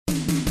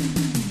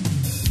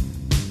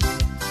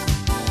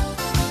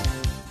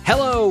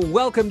Hello,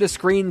 welcome to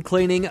Screen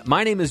Cleaning.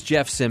 My name is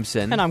Jeff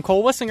Simpson. And I'm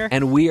Cole Wissinger.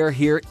 And we are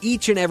here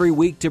each and every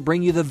week to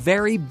bring you the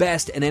very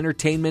best in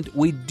entertainment.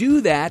 We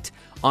do that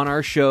on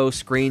our show,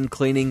 Screen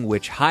Cleaning,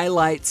 which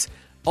highlights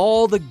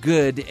all the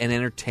good in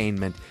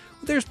entertainment.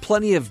 There's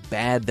plenty of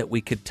bad that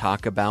we could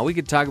talk about. We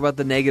could talk about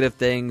the negative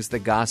things, the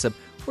gossip.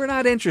 We're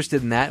not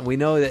interested in that, and we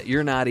know that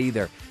you're not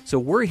either. So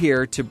we're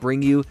here to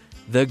bring you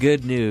the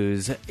good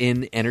news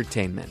in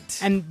entertainment.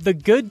 And the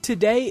good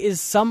today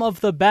is some of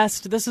the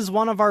best. This is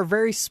one of our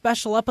very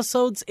special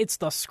episodes. It's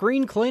the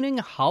Screen Cleaning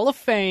Hall of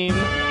Fame,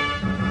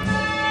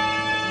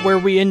 where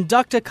we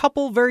induct a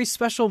couple very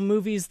special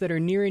movies that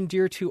are near and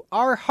dear to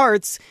our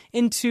hearts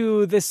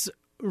into this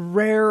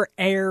rare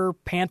air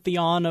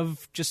pantheon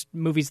of just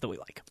movies that we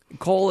like.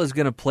 Cole is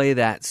going to play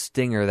that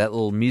stinger, that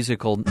little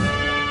musical,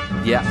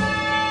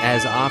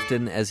 as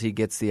often as he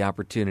gets the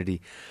opportunity.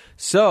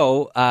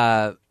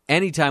 So,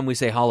 anytime we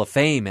say Hall of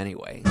Fame,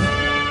 anyway.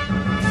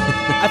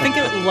 I think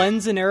it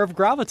lends an air of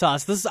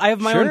gravitas. I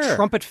have my own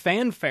trumpet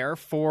fanfare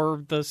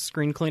for the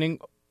Screen Cleaning.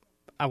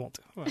 I won't.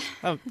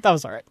 That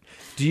was all right.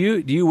 Do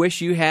you wish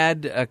you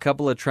had a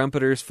couple of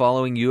trumpeters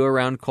following you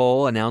around,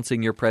 Cole,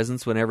 announcing your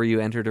presence whenever you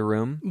entered a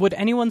room? Would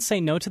anyone say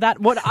no to that?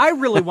 What I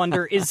really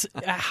wonder is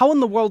how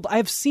in the world...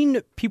 I've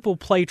seen people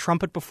play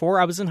trumpet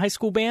before. I was in high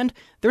school band.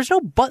 There's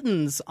no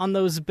buttons on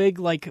those big,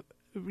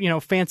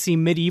 fancy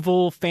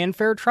medieval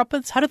fanfare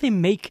trumpets. How do they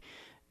make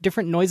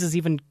different noises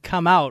even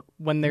come out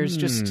when there's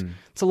just...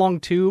 It's a long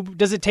tube.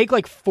 Does it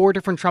take 4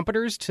 different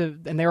trumpeters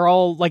and they're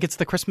all it's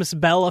the Christmas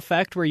bell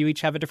effect where you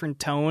each have a different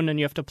tone and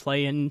you have to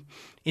play in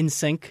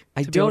sync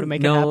to be able to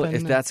make it happen? I don't know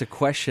if that's a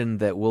question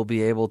that we'll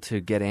be able to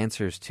get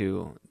answers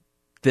to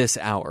this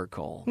hour,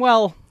 Cole.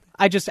 Well,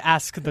 I just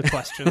ask the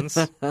questions.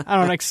 I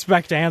don't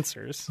expect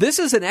answers. This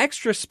is an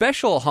extra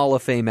special Hall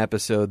of Fame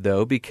episode,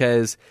 though,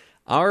 because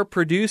our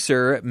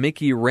producer,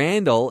 Mickey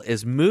Randall,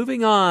 is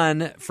moving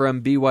on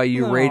from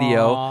BYU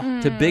Radio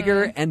to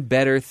bigger and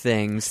better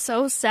things.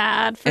 So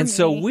sad for me. And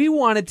so we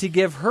wanted to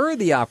give her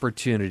the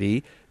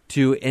opportunity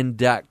to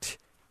induct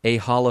a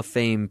Hall of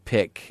Fame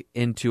pick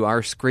into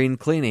our Screen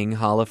Cleaning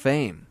Hall of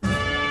Fame.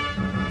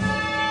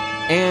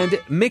 And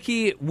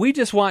Mickey, we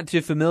just want to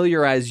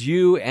familiarize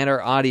you and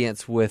our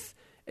audience with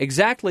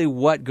exactly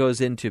what goes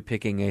into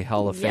picking a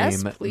Hall of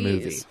Fame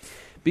movie.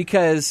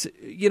 Because,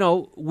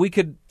 we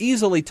could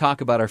easily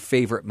talk about our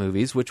favorite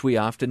movies, which we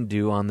often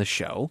do on the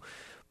show,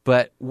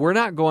 but we're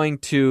not going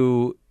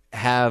to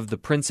have The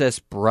Princess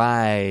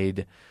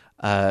Bride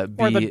or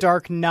The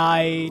Dark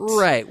Knight.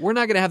 Right. We're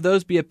not going to have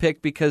those be a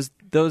pick because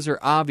those are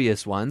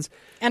obvious ones.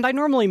 And I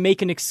normally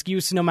make an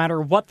excuse, no matter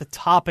what the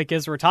topic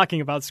is we're talking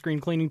about Screen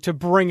Cleaning, to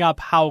bring up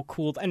how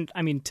cool... And,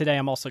 today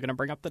I'm also going to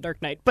bring up The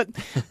Dark Knight, but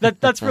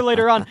that's for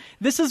later on.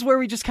 This is where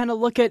we just kind of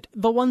look at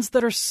the ones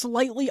that are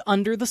slightly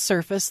under the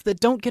surface, that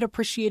don't get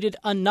appreciated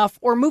enough,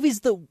 or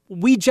movies that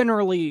we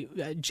generally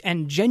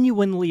and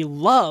genuinely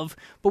love,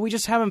 but we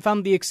just haven't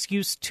found the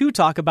excuse to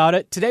talk about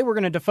it. Today we're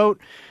going to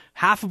devote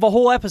half of a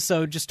whole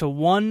episode just to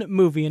one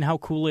movie and how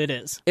cool it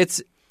is.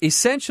 It's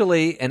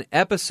essentially an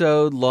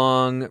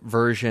episode-long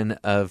version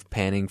of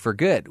Panning for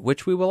Good,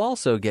 which we will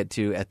also get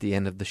to at the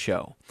end of the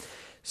show.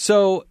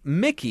 So,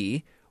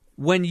 Mickey,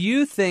 when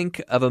you think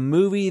of a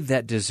movie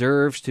that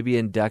deserves to be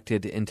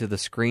inducted into the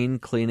Screen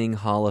Cleaning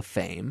Hall of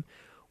Fame,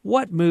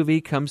 what movie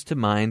comes to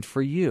mind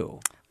for you?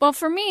 Well,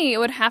 for me, it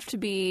would have to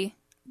be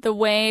The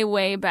Way,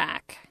 Way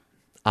Back.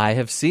 I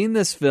have seen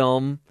this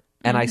film,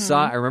 and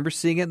I remember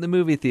seeing it in the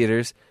movie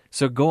theaters.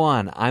 So go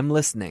on, I'm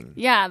listening.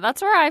 Yeah,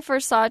 that's where I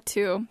first saw it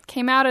too.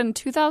 Came out in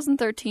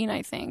 2013,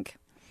 I think.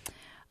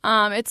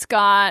 It's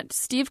got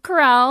Steve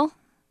Carell,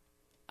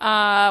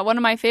 one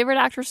of my favorite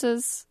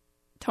actresses,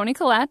 Toni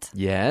Collette.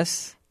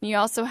 Yes. You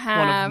also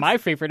have... one of my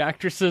favorite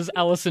actresses,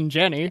 Allison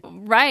Janney.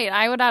 Right,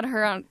 I would add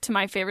her to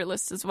my favorite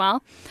list as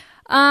well.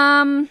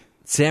 Sam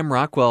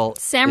Rockwell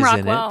is in it.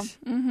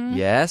 Mm-hmm.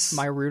 Yes.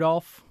 Maya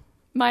Rudolph.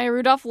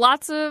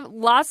 Lots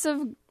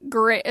of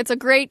great... It's a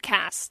great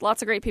cast.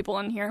 Lots of great people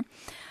in here.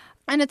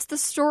 And it's the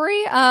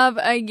story of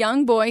a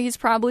young boy. He's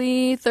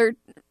probably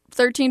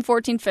 13,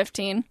 14,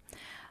 15.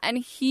 And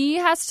he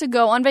has to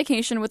go on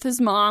vacation with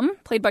his mom,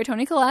 played by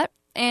Toni Collette,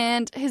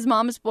 and his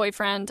mom's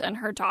boyfriend and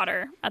her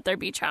daughter at their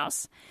beach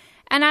house.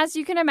 And as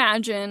you can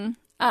imagine,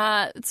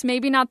 it's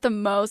maybe not the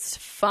most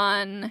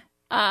fun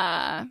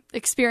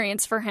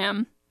experience for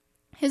him.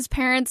 His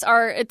parents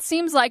are, it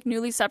seems like,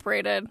 newly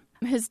separated.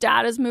 His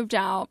dad has moved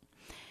out.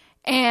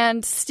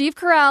 And Steve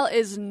Carell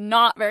is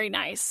not very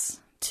nice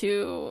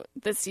to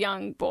this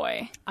young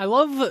boy. I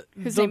love...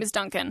 Whose name is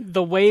Duncan.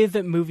 The way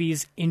that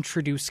movies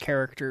introduce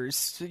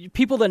characters.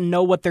 People that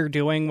know what they're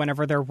doing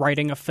whenever they're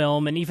writing a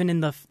film, and even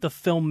in the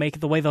filmmaking,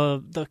 the way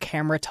the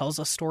camera tells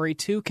a story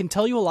too, can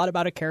tell you a lot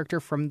about a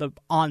character from the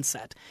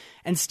onset.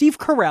 And Steve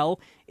Carell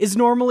is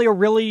normally a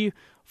really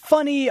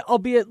funny,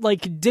 albeit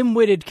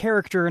dim-witted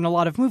character in a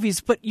lot of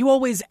movies, but you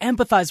always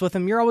empathize with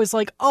him. You're always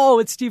like, oh,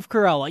 it's Steve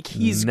Carell.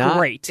 He's Not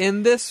great.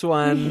 in this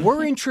one.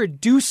 We're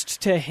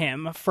introduced to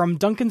him from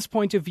Duncan's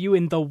point of view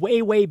in the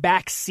way, way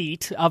back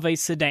seat of a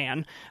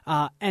sedan.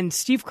 And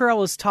Steve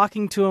Carell is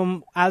talking to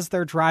him as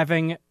they're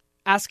driving,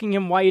 asking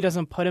him why he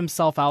doesn't put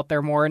himself out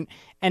there more,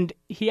 and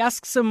he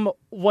asks him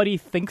what he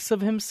thinks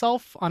of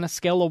himself on a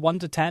scale of 1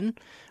 to 10,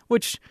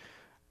 which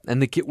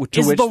and the kid is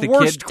which the the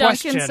worst kid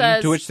question. Duncan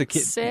says to which the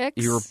kid 6.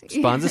 he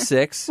responds a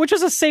 6. Which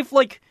is a safe,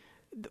 like,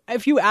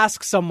 if you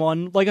ask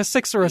someone, like a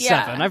 6 or a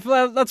 7, that's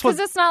what Because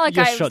it's not like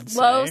you I have should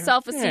low say.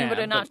 self-esteem, Yeah,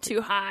 but not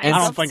too high. And I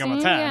don't think I'm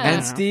a 10. Yeah.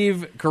 And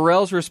Steve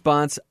Carell's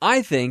response,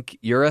 I think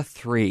you're a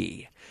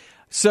 3.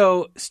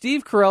 So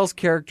Steve Carell's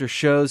character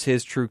shows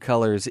his true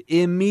colors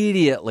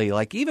immediately,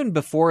 like even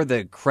before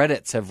the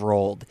credits have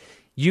rolled.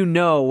 You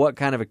know what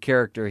kind of a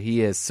character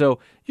he is. So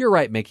you're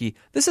right, Mickey.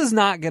 This is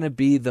not going to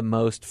be the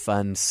most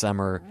fun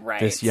summer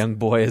this young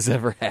boy has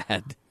ever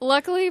had.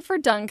 Luckily for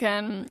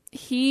Duncan,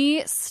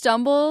 he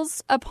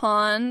stumbles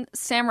upon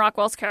Sam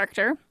Rockwell's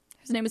character,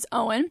 whose name is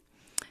Owen,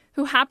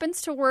 who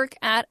happens to work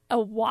at a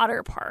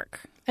water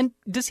park. And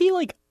does he,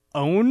 like,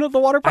 own the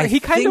water park? I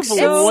He kind think of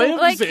so.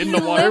 lives in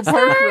the water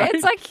park, there. right?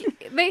 It's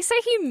like they say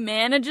he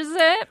manages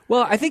it.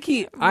 Well, I think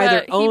he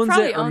either he owns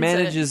probably it or owns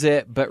manages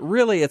it, but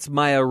really it's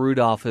Maya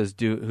Rudolph who's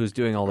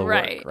doing all the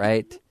Right. work,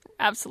 right?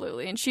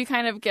 Absolutely. And she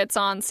kind of gets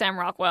on Sam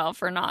Rockwell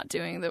for not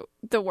doing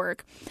the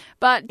work.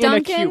 But In a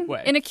Duncan, cute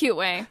way. in a cute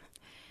way.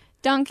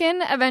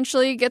 Duncan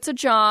eventually gets a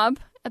job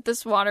at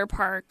this water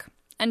park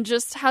and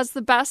just has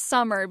the best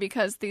summer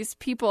because these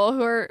people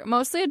who are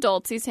mostly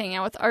adults he's hanging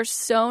out with are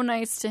so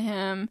nice to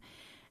him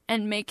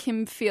and make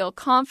him feel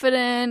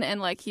confident and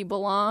like he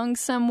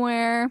belongs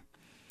somewhere.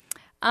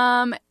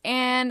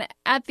 And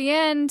at the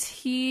end,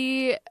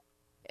 he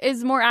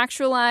is more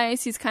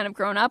actualized. He's kind of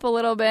grown up a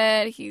little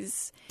bit.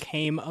 He's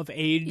Came of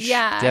age.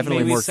 Definitely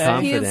may we more say.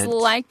 confident. He's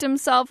liked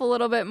himself a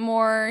little bit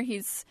more.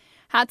 He's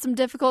had some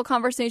difficult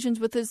conversations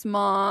with his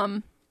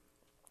mom.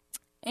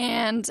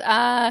 And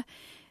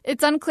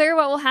it's unclear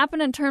what will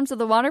happen in terms of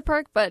the water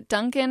park, but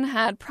Duncan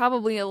had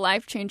probably a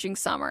life-changing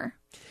summer.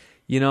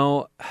 You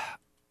know,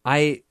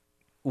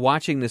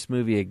 watching this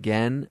movie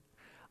again,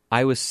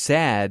 I was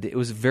sad. It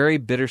was a very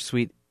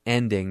bittersweet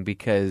ending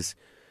because,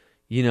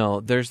 you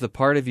know, there's the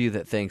part of you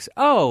that thinks,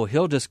 oh,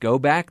 he'll just go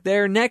back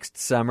there next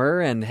summer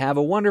and have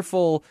a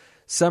wonderful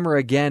summer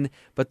again.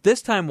 But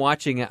this time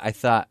watching it, I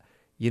thought,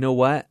 you know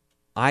what?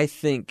 I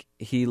think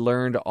he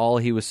learned all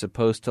he was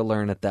supposed to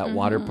learn at that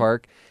water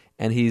park,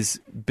 and he's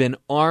been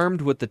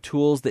armed with the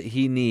tools that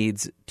he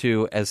needs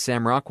to, as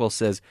Sam Rockwell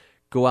says,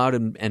 go out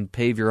and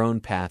pave your own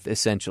path,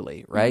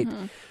 essentially, right?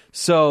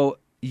 So,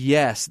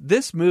 yes,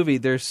 this movie,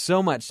 there's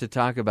so much to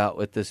talk about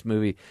with this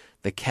movie.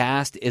 The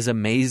cast is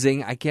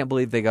amazing. I can't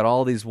believe they got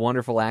all these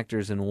wonderful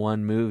actors in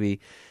one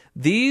movie.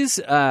 This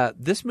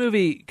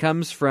movie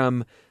comes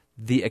from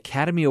the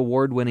Academy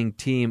Award-winning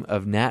team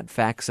of Nat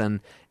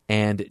Faxon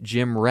and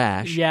Jim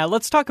Rash. Yeah,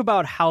 let's talk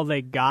about how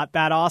they got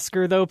that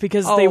Oscar, though,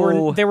 because they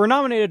were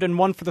nominated and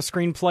won for the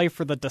screenplay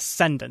for The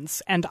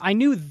Descendants, and I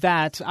knew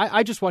that.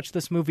 I just watched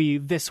this movie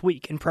this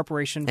week in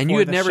preparation for the show. And you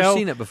had never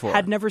seen it before.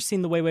 Had never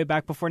seen The Way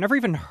Back before, never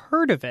even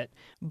heard of it,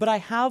 but I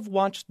have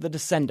watched The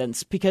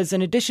Descendants, because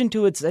in addition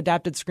to its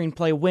adapted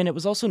screenplay win, it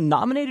was also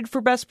nominated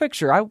for Best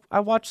Picture. I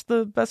watched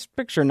the Best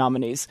Picture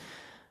nominees,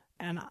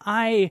 and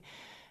I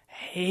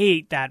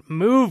hate that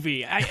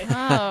movie.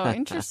 Oh,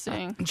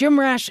 interesting. Jim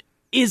Rash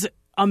is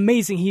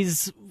amazing.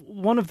 He's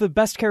one of the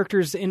best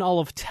characters in all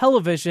of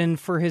television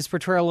for his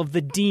portrayal of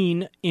the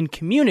Dean in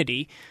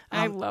Community.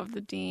 I love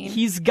the Dean.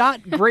 He's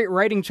got great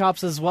writing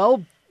chops as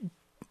well,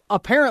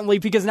 apparently,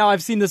 because now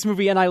I've seen this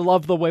movie and I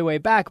love The Way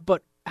Back,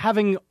 but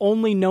having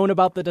only known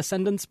about The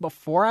Descendants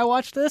before I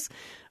watched this,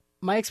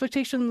 my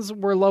expectations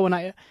were low, and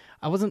I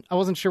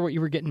wasn't sure what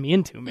you were getting me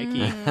into,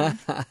 Mickey.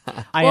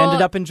 I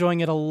ended up enjoying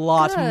it a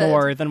lot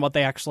more than what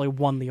they actually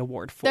won the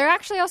award for. They're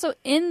actually also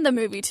in the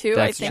movie, too.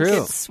 That's I think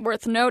true. it's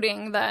worth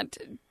noting that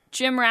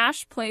Jim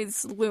Rash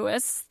plays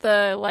Lewis,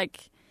 the,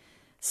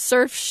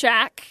 surf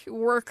shack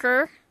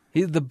worker.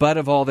 He's the butt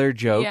of all their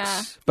jokes,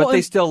 Yeah. but Well,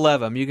 they still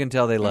love him. You can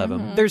tell they love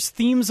him. There's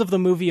themes of the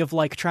movie of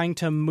trying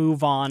to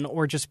move on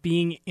or just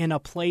being in a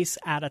place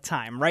at a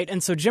time, right?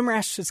 And so Jim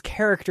Rash's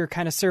character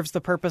kind of serves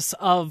the purpose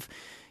of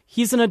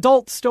he's an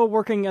adult still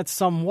working at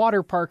some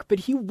water park, but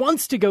he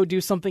wants to go do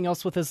something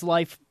else with his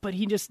life, but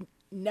he just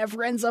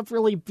never ends up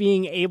really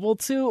being able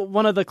to.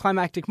 One of the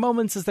climactic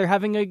moments is they're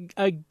having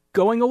a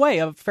going away,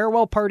 a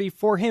farewell party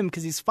for him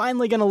because he's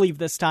finally going to leave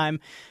this time.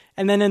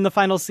 And then in the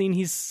final scene,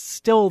 he's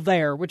still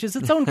there, which is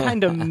its own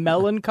kind of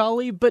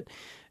melancholy, but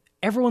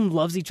everyone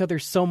loves each other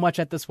so much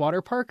at this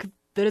water park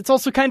that it's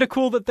also kind of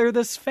cool that they're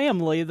this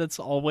family that's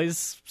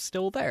always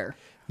still there.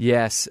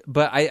 Yes,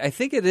 but I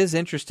think it is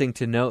interesting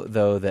to note,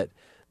 though, that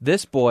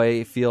this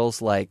boy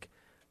feels like,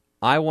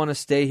 I want to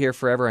stay here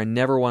forever. I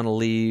never want to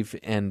leave.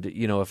 And,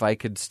 you know, if I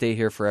could stay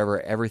here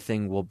forever,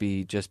 everything will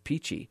be just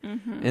peachy.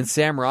 And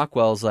Sam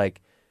Rockwell's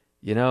like,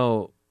 you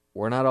know,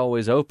 we're not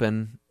always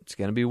open. It's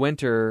going to be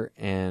winter,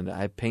 and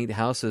I paint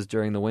houses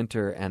during the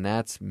winter, and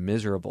that's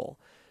miserable,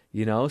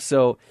 you know?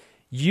 So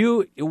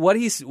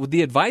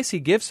the advice he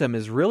gives him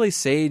is really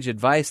sage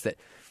advice that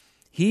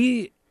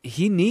he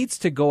needs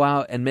to go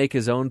out and make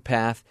his own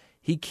path.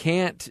 He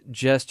can't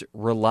just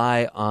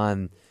rely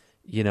on,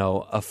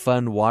 a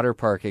fun water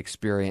park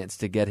experience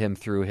to get him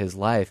through his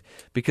life.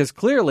 Because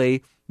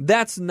clearly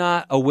that's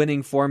not a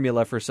winning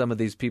formula for some of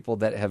these people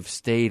that have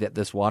stayed at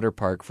this water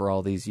park for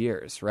all these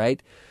years,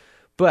 right?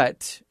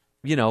 But,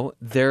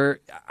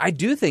 I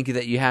do think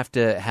that you have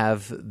to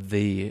have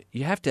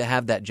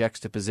that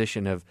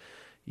juxtaposition of,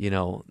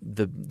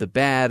 the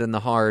bad and the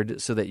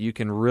hard so that you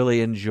can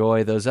really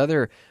enjoy those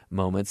other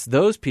moments.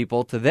 Those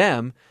people, to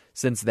them,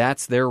 since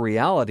that's their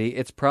reality,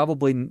 it's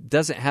probably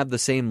doesn't have the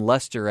same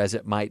luster as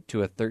it might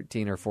to a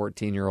 13 or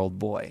 14-year-old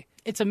boy.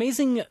 It's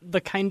amazing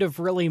the kind of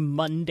really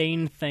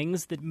mundane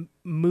things that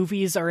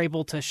movies are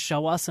able to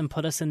show us and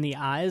put us in the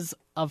eyes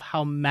of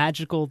how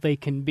magical they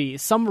can be.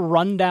 Some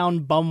rundown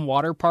bum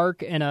water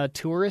park in a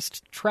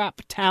tourist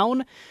trap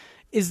town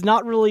is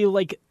not really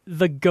like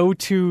the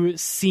go-to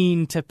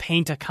scene to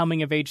paint a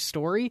coming-of-age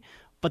story,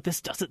 but this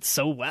does it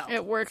so well.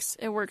 It works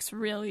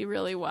really,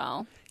 really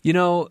well.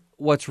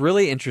 What's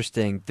really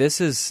interesting,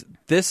 this is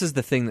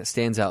the thing that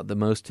stands out the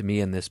most to me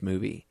in this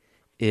movie,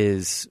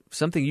 is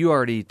something you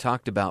already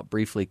talked about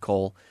briefly,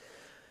 Cole.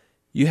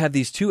 You have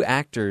these two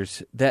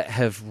actors that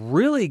have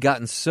really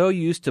gotten so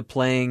used to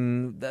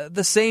playing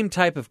the same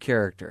type of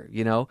character,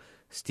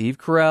 Steve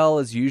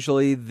Carell is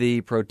usually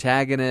the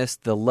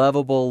protagonist, the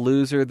lovable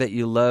loser that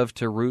you love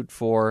to root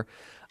for,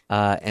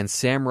 and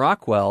Sam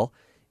Rockwell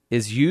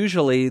is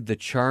usually the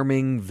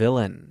charming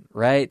villain,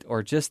 right?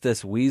 Or just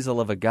this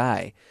weasel of a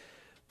guy.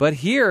 But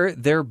here,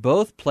 they're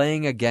both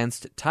playing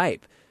against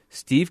type.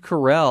 Steve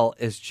Carell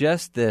is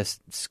just this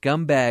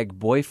scumbag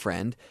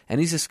boyfriend, and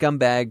he's a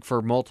scumbag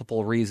for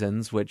multiple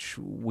reasons, which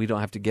we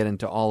don't have to get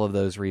into all of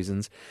those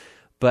reasons.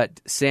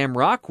 But Sam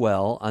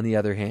Rockwell, on the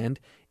other hand,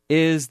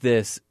 is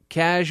this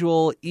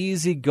casual,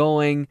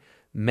 easygoing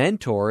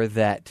mentor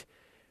that,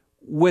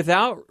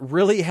 without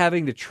really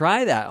having to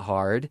try that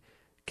hard,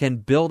 can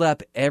build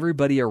up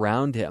everybody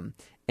around him.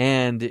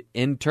 And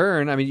in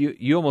turn, I mean,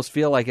 you almost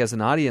feel like as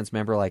an audience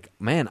member, like,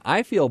 man,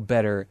 I feel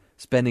better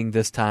spending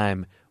this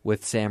time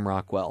with Sam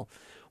Rockwell.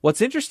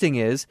 What's interesting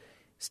is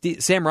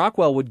Sam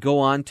Rockwell would go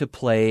on to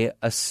play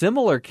a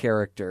similar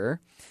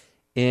character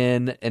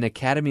in an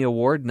Academy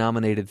Award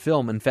nominated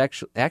film. In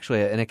fact,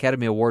 actually an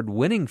Academy Award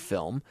winning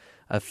film,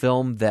 a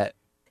film that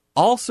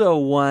also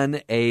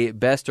won a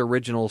Best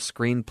Original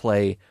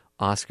Screenplay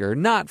Oscar,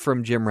 not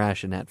from Jim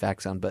Rash and Nat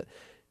Faxon, but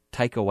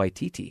Taika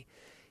Waititi.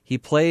 He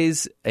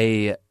plays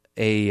a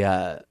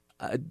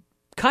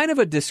kind of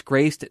a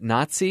disgraced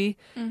Nazi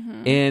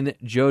in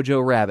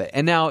Jojo Rabbit.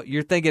 And now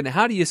you're thinking,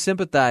 how do you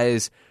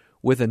sympathize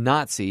with a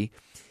Nazi?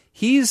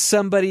 He's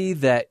somebody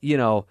that, you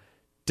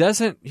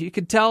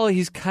can tell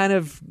he's kind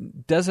of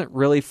doesn't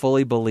really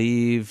fully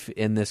believe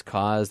in this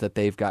cause that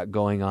they've got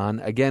going on.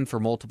 Again, for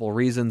multiple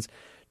reasons.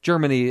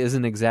 Germany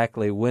isn't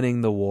exactly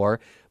winning the war,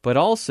 but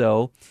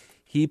also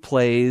he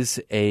plays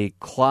a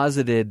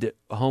closeted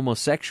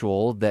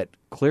homosexual that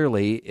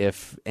clearly,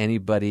 if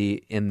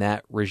anybody in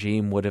that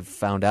regime would have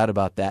found out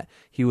about that,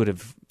 he would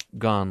have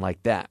gone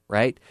like that,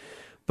 right?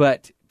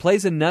 But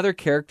plays another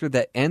character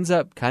that ends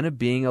up kind of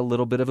being a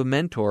little bit of a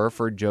mentor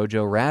for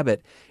Jojo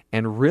Rabbit,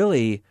 and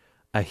really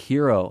a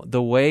hero.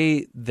 The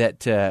way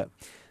that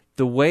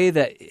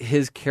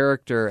his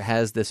character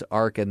has this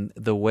arc, and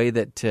the way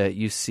that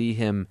you see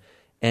him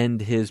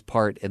end his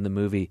part in the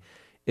movie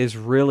is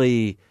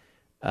really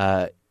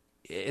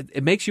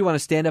it makes you want to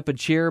stand up and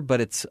cheer,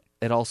 but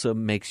it also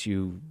makes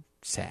you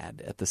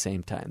sad at the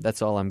same time.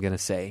 That's all I'm going to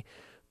say.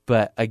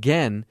 But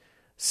again,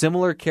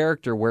 similar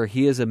character where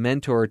he is a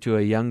mentor to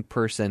a young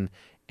person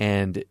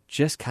and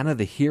just kind of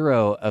the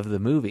hero of the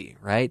movie,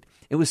 right?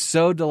 It was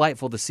so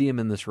delightful to see him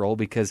in this role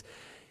because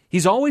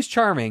he's always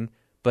charming,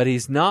 but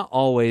he's not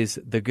always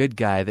the good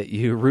guy that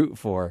you root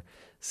for.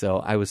 So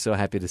I was so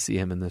happy to see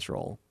him in this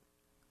role.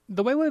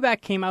 The Way, Way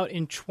Back came out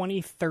in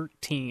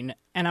 2013,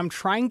 and I'm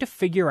trying to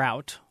figure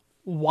out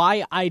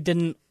why I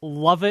didn't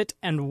love it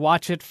and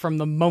watch it from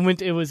the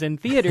moment it was in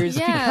theaters,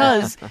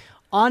 because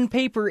on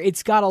paper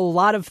it's got a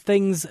lot of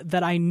things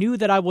that I knew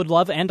that I would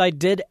love, and I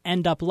did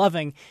end up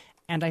loving.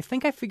 And I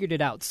think I figured it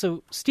out.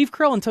 So Steve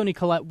Carell and Toni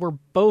Collette were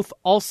both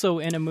also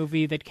in a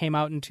movie that came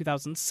out in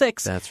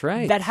 2006. That's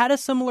right. That had a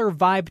similar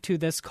vibe to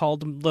this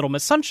called Little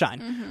Miss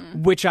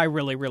Sunshine, which I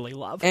really, really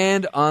love.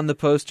 And on the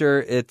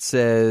poster it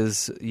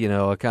says,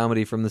 a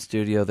comedy from the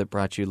studio that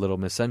brought you Little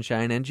Miss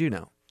Sunshine and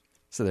Juno.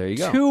 So there you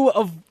go. 2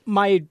 of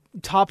my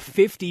top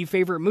 50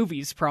 favorite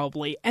movies,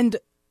 probably. And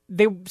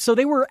they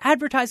were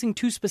advertising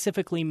to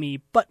specifically me.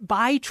 But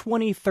by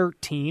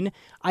 2013,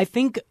 I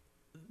think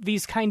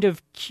these kind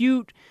of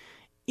cute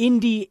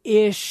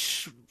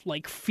indie-ish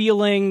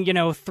feeling,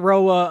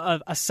 throw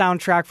a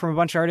soundtrack from a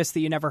bunch of artists that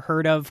you never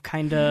heard of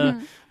kind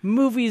of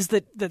movies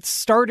that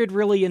started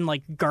really in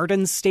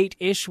Garden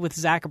State-ish with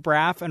Zach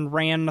Braff and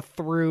ran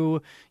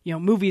through,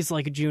 movies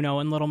like Juno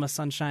and Little Miss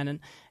Sunshine.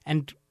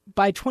 And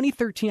by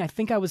 2013, I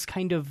think I was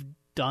kind of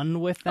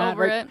done with that.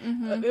 Over it.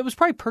 Mm-hmm. It was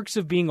probably Perks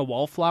of Being a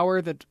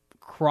Wallflower that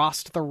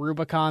crossed the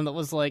Rubicon that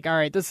was like, all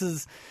right,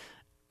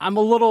 I'm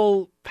a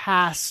little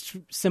past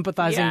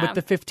sympathizing with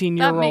the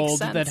 15-year-old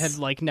that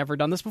had never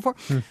done this before.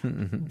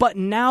 But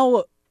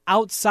now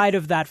outside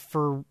of that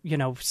for,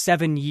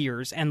 7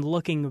 years and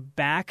looking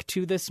back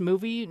to this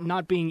movie,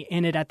 not being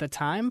in it at the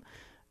time,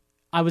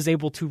 I was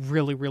able to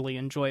really, really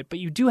enjoy it. But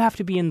you do have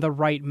to be in the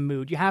right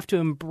mood. You have to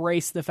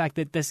embrace the fact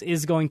that this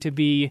is going to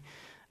be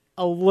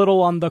a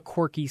little on the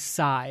quirky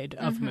side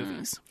of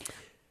movies.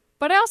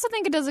 But I also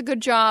think it does a good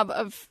job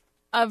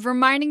of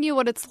reminding you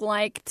what it's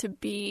like to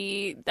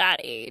be that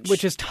age.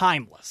 Which is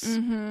timeless.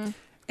 Mm-hmm.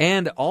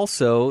 And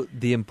also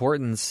the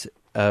importance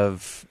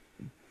of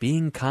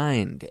being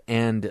kind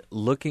and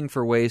looking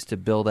for ways to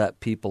build up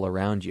people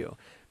around you,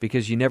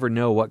 because you never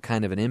know what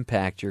kind of an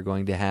impact you're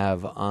going to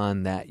have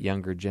on that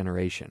younger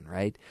generation,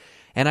 right?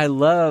 And I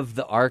love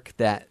the arc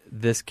that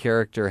this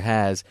character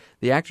has.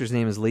 The actor's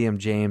name is Liam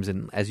James,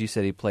 and as you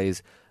said, he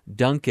plays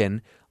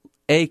Duncan,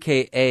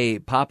 a.k.a.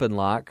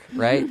 Poppinlock,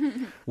 right?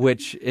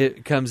 Which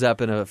it comes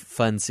up in a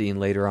fun scene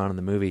later on in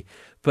the movie.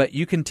 But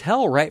you can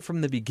tell right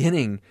from the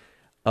beginning,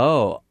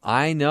 oh,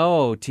 I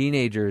know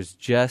teenagers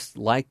just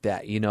like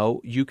that.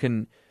 You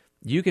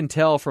can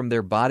tell from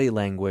their body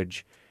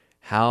language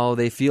how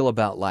they feel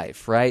about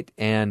life, right?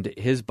 And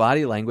his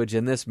body language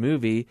in this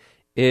movie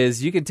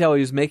is, you can tell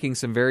he was making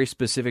some very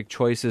specific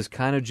choices,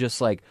 kind of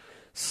just like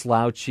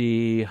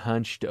slouchy,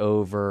 hunched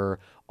over,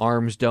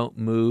 arms don't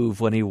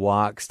move when he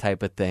walks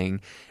type of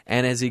thing.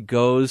 And as he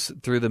goes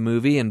through the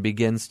movie and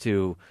begins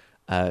to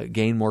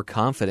gain more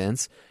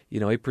confidence,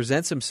 he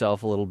presents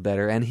himself a little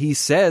better, and he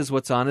says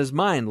what's on his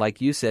mind.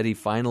 Like you said, he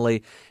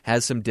finally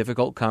has some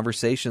difficult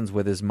conversations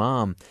with his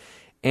mom.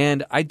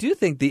 And I do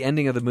think the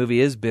ending of the movie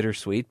is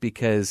bittersweet,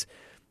 because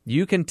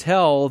you can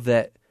tell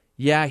that,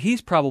 yeah,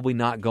 he's probably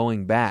not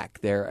going back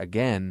there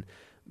again,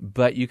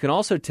 but you can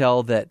also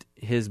tell that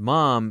his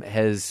mom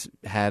has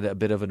had a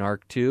bit of an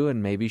arc too,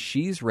 and maybe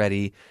she's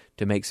ready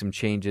to make some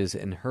changes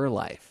in her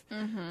life.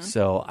 Mm-hmm.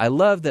 So I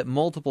love that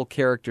multiple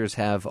characters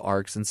have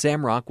arcs, and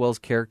Sam Rockwell's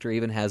character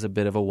even has a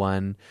bit of a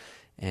one.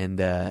 And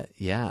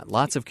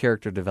lots of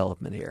character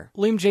development here.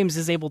 Liam James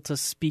is able to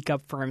speak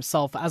up for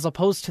himself, as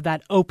opposed to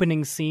that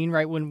opening scene,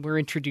 right, when we're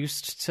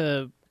introduced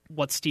to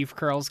what Steve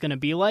Carell's going to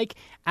be like.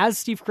 As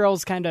Steve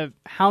Carell's kind of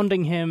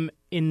hounding him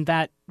in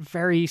that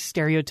very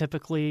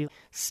stereotypically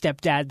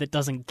stepdad that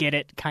doesn't get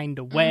it kind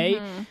of way,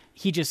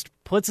 he just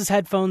puts his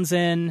headphones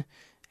in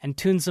and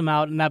tunes them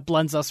out, and that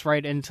blends us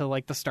right into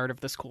like the start of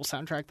this cool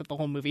soundtrack that the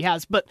whole movie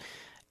has. But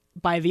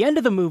by the end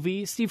of the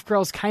movie, Steve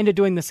Carell's kind of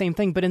doing the same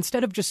thing, but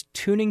instead of just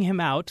tuning him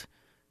out,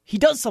 he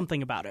does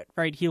something about it,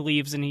 right? He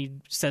leaves and he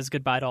says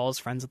goodbye to all his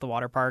friends at the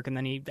water park, and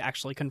then he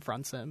actually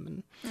confronts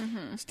him.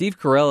 And Steve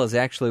Carell is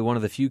actually one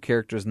of the few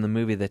characters in the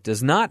movie that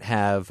does not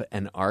have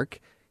an arc.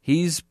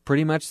 He's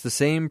pretty much the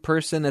same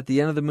person at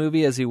the end of the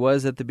movie as he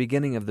was at the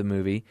beginning of the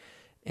movie.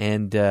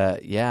 And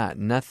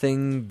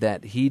nothing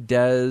that he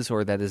does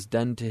or that is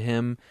done to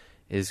him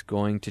is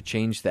going to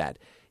change that.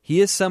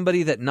 He is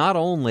somebody that not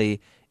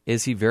only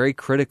is he very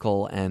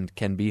critical and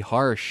can be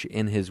harsh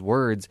in his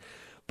words,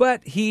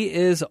 but he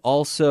is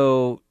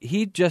also,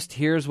 he just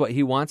hears what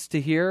he wants to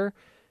hear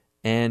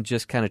and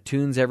just kind of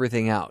tunes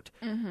everything out.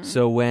 Mm-hmm.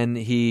 So when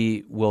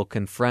he will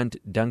confront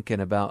Duncan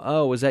about,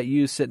 oh, was that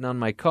you sitting on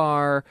my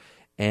car?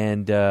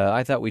 And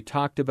I thought we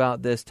talked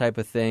about this type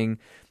of thing.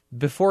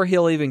 Before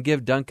he'll even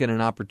give Duncan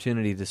an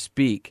opportunity to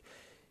speak,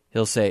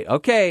 he'll say,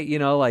 okay,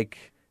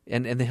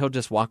 and then he'll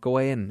just walk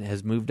away and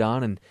has moved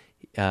on, and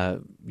he really,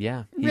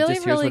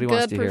 just hears really what he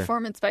wants good to hear.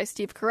 performance by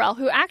Steve Carell,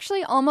 who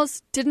actually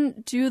almost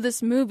didn't do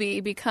this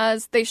movie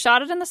because they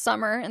shot it in the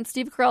summer, and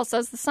Steve Carell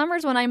says the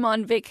summer's when I'm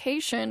on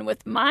vacation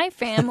with my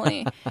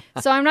family,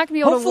 so I'm not going to be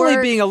able Hopefully to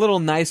work. being a little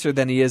nicer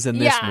than he is in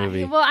this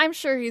movie. Well, I'm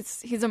sure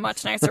he's a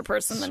much nicer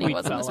person than he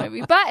was in this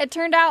movie. But it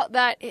turned out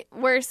that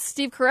where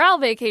Steve Carell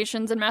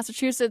vacations in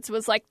Massachusetts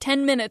was like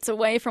 10 minutes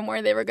away from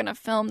where they were going to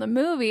film the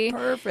movie.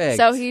 Perfect.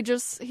 So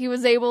he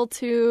was able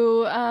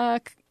to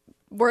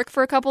work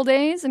for a couple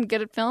days and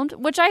get it filmed,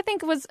 which I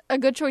think was a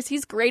good choice.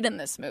 He's great in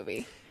this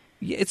movie.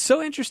 Yeah, it's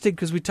so interesting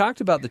because we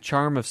talked about the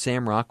charm of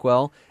Sam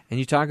Rockwell, and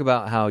you talk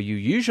about how you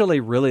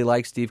usually really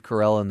like Steve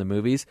Carell in the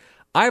movies.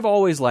 I've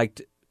always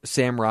liked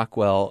Sam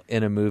Rockwell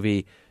in a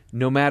movie,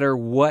 no matter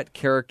what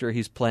character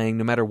he's playing,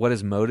 no matter what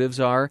his motives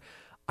are.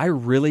 I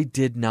really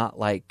did not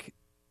like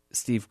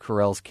Steve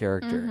Carell's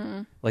character.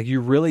 Mm-hmm. Like, you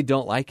really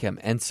don't like him.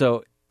 And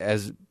so,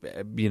 as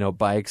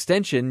by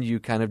extension, you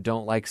kind of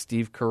don't like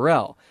Steve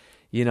Carell.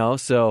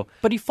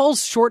 But he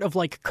falls short of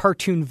like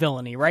cartoon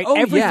villainy, right? Oh,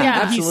 everything yeah,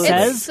 that he absolutely.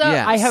 says,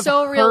 I have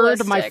so heard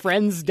realistic. my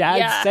friend's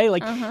dad say.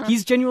 Like,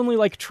 he's genuinely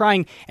like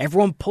trying.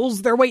 Everyone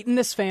pulls their weight in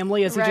this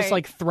family as he just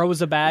like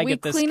throws a bag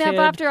at this kid. We clean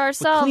up after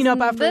ourselves. We clean up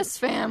in after this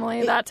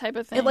family. That type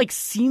of thing. It like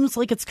seems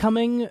like it's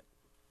coming.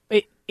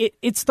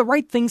 It's the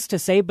right things to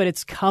say, but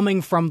it's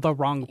coming from the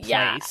wrong place.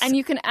 Yeah, and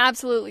you can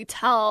absolutely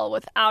tell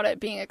without it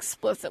being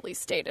explicitly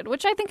stated,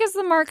 which I think is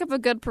the mark of a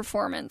good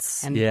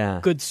performance. And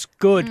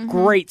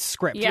great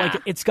script. Yeah.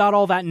 Like, it's got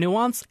all that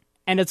nuance,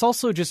 And it's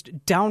also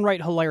just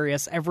downright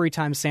hilarious every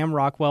time Sam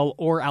Rockwell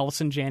or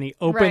Allison Janney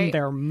open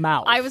their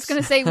mouths. I was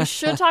going to say we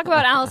should talk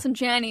about Allison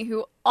Janney,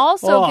 who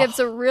also gives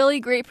a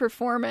really great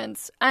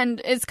performance and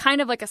is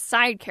kind of like a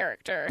side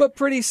character. But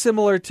pretty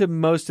similar to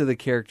most of the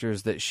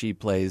characters that she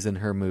plays in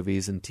her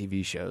movies and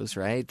TV shows,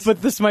 right?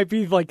 But this might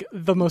be like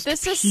the most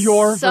this is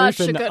pure such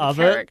version a good of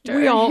character.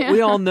 We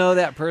all know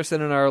that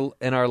person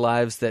in our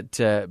lives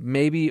that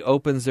maybe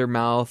opens their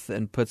mouth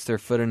and puts their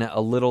foot in it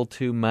a little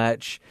too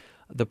much.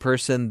 The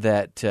person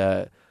that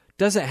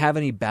doesn't have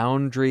any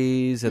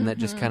boundaries and that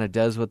just kind of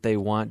does what they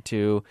want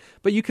to,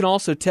 but you can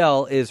also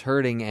tell is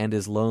hurting and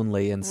is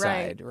lonely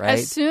inside, right?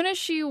 As soon as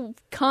she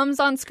comes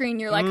on screen,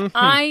 you're like,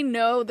 I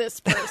know this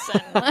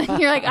person.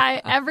 You're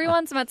like,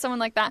 everyone's met someone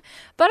like that.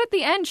 But at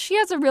the end, she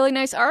has a really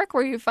nice arc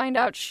where you find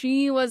out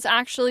she was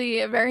actually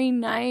a very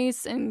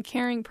nice and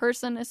caring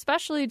person,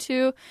 especially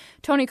to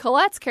Toni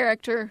Collette's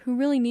character, who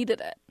really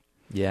needed it.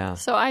 Yeah.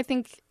 So I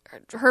think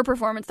her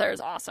performance there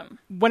is awesome.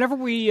 Whenever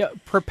we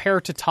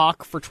prepare to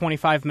talk for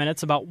 25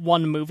 minutes about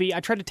one movie, I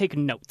try to take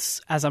notes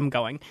as I'm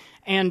going.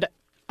 And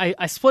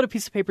I split a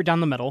piece of paper down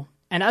the middle.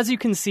 And as you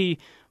can see,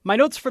 my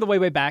notes for the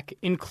way back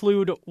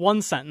include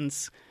one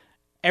sentence.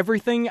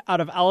 Everything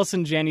out of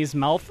Allison Janney's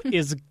mouth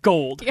is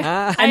gold.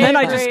 Yeah, and then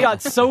I agree. just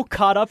got so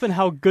caught up in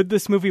how good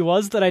this movie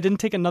was that I didn't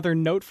take another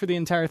note for the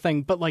entire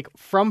thing. But like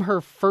from her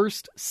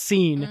first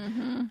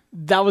scene,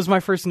 that was my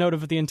first note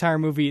of the entire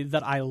movie,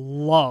 that I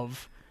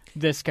love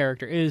this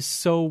character. It is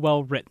so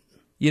well written.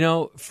 You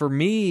know, for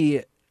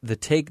me, the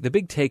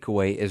big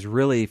takeaway is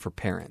really for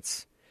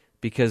parents,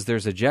 because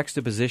there's a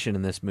juxtaposition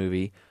in this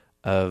movie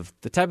of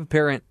the type of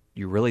parent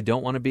you really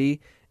don't want to be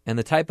and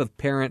the type of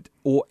parent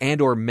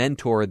or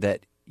mentor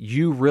that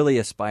you really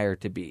aspire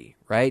to be,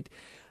 right?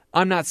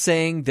 I'm not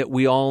saying that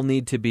we all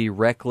need to be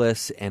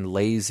reckless and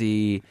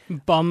lazy.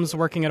 Bums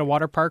working at a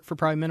water park for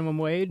probably minimum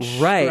wage.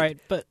 Right.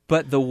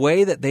 But the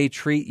way that they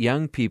treat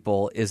young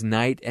people is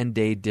night and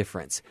day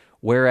difference.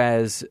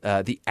 Whereas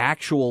the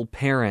actual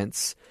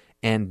parents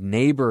and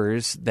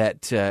neighbors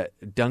that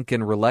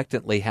Duncan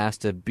reluctantly has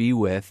to be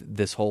with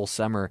this whole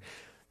summer,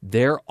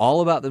 they're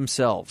all about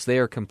themselves. They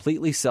are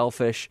completely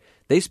selfish.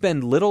 They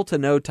spend little to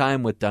no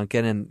time with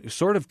Duncan and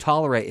sort of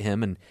tolerate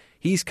him, and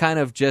he's kind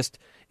of just...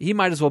 he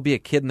might as well be a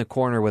kid in the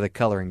corner with a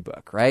coloring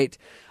book, right?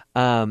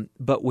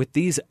 But with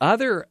these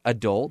other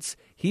adults,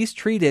 he's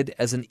treated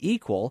as an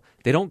equal.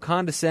 They don't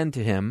condescend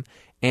to him,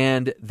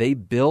 and they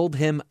build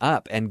him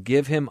up and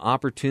give him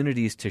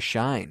opportunities to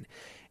shine.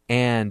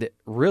 And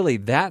really,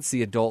 that's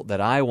the adult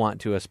that I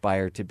want to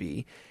aspire to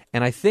be.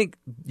 And I think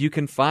you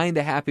can find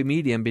a happy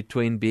medium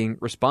between being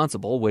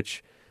responsible,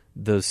 which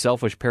those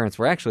selfish parents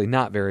were actually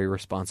not very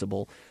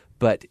responsible,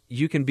 but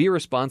you can be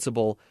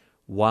responsible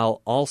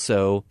while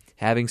also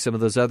having some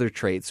of those other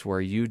traits where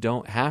you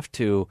don't have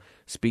to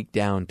speak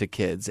down to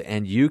kids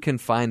and you can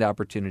find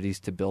opportunities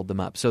to build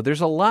them up. So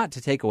there's a lot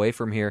to take away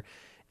from here,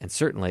 and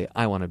certainly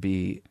I want to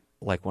be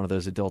like one of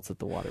those adults at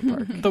the water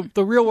park.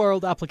 The real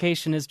world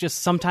application is just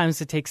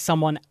sometimes it takes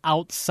someone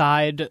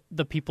outside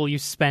the people you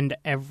spend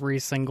every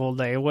single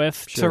day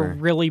with to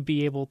really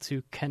be able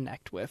to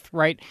connect with,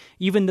 right?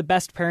 Even the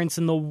best parents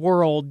in the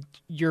world,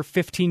 your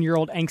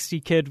 15-year-old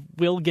angsty kid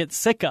will get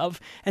sick of.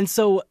 And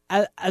so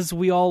as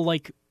we all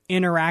like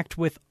interact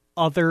with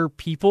other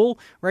people,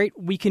 right,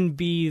 we can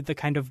be the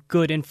kind of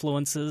good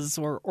influences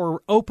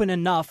or open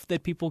enough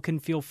that people can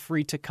feel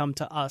free to come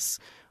to us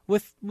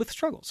with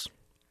struggles.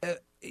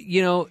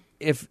 You know,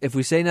 if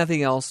we say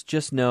nothing else,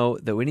 just know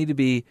that we need to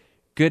be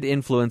good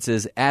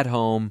influences at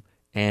home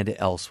and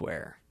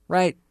elsewhere,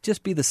 right?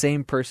 Just be the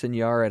same person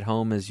you are at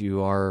home as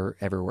you are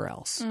everywhere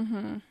else.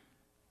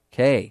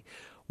 Okay.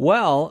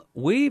 Well,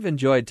 we've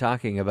enjoyed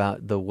talking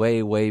about The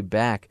Way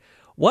Back.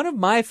 One of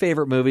my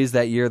favorite movies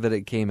that year that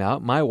it came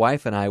out, my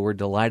wife and I were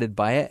delighted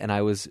by it, and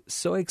I was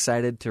so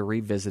excited to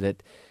revisit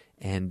it.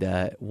 And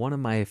one of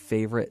my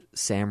favorite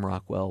Sam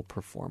Rockwell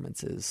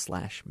performances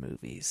 /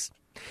 movies.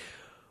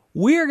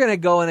 We're going to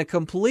go in a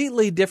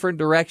completely different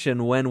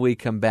direction when we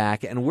come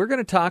back, and we're going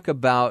to talk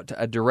about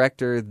a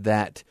director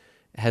that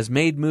has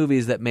made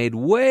movies that made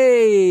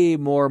way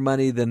more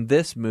money than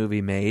this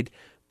movie made,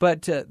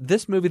 but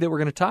this movie that we're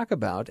going to talk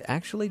about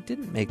actually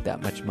didn't make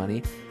that much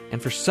money,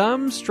 and for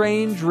some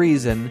strange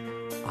reason,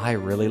 I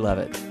really love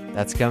it.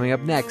 That's coming up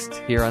next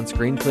here on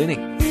Screen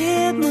Cleaning.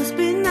 It must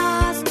be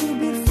nice to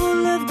be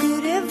full of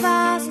good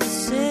advice to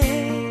say.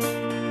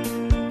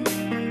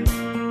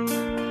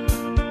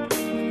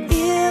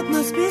 It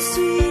must be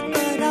sweet,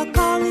 but I'll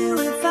call you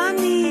if I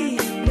need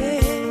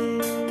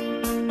it.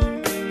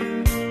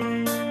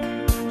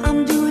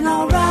 I'm doing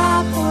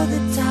alright for the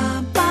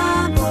time,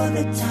 fine for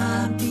the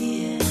time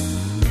being.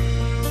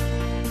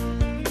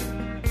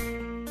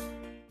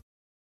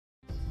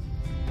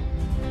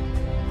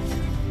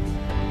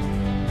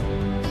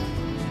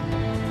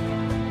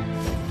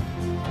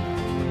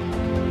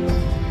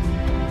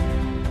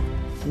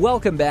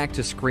 Welcome back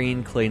to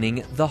Screen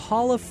Cleaning, the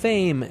Hall of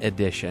Fame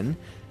edition.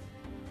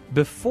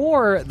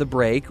 Before the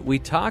break, we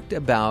talked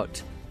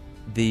about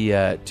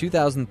the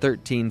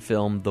 2013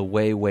 film The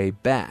Way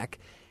Back,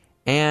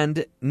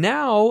 And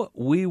now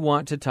we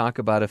want to talk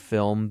about a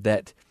film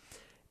that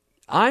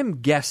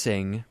I'm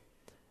guessing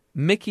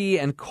Mickey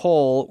and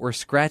Cole were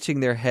scratching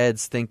their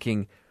heads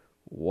thinking,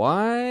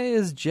 why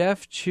is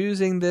Jeff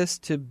choosing this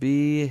to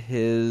be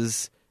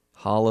his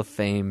Hall of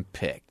Fame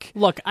pick?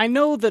 Look, I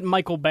know that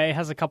Michael Bay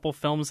has a couple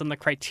films in the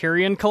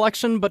Criterion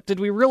Collection, but did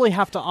we really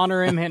have to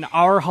honor him in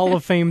our Hall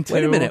of Fame too?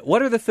 Wait a minute.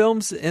 What are the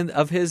films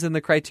of his in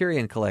the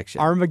Criterion Collection?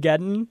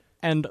 Armageddon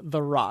and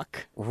The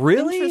Rock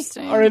Really?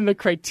 Interesting. are in the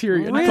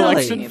Criterion Really?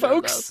 Collection, Neither of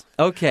folks.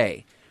 those.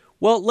 Okay.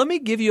 Well, let me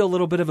give you a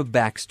little bit of a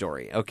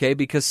backstory, okay?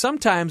 Because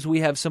sometimes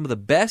we have some of the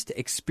best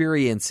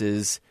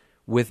experiences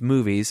with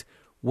movies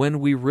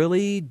when we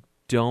really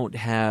don't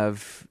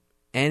have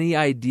any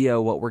idea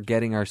what we're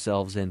getting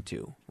ourselves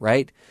into,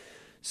 right?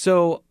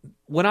 So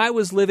when I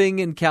was living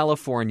in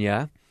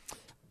California,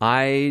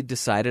 I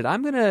decided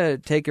I'm going to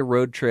take a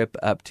road trip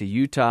up to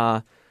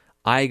Utah.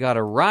 I got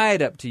a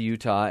ride up to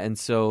Utah, and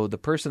so the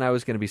person I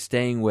was going to be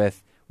staying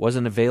with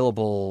wasn't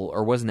available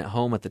or wasn't at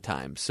home at the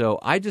time. So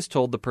I just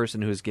told the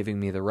person who was giving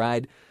me the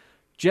ride,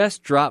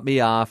 just drop me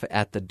off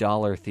at the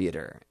Dollar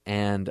Theater,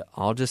 and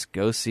I'll just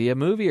go see a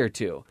movie or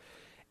two.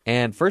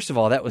 And first of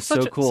all, that was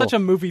so cool. Such a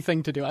movie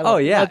thing to do. I love Oh,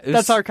 yeah. it.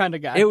 That's our kind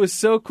of guy. It was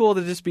so cool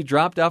to just be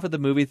dropped off at the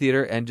movie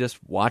theater and just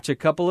watch a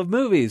couple of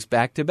movies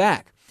back to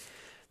back.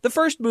 The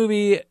first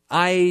movie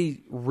I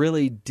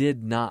really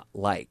did not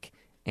like,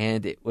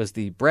 and it was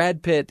the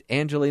Brad Pitt,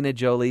 Angelina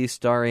Jolie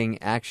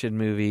starring action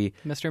movie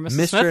Mr. and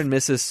Mrs. Smith? and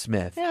Mrs.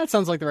 Smith. Yeah, that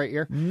sounds like the right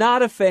year.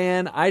 Not a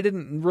fan. I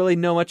didn't really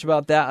know much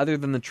about that other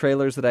than the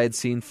trailers that I had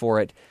seen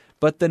for it.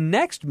 But the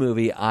next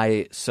movie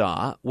I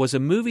saw was a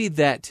movie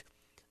that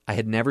I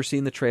had never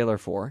seen the trailer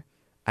for.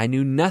 I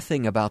knew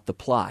nothing about the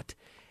plot.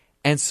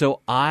 And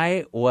so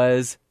I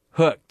was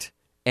hooked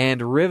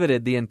and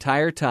riveted the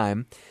entire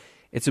time.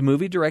 It's a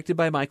movie directed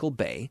by Michael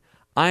Bay.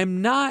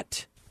 I'm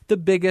not the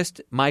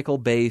biggest Michael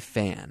Bay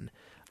fan.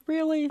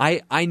 Really?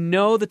 I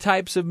know the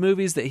types of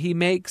movies that he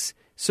makes.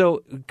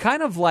 So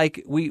kind of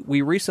like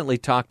we recently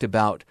talked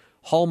about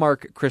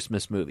Hallmark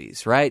Christmas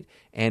movies, right?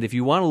 And if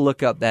you want to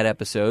look up that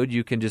episode,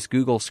 you can just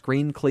Google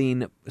Screen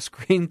Cleaning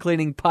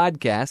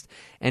Podcast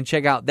and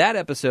check out that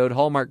episode,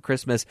 Hallmark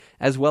Christmas,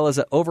 as well as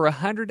over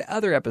 100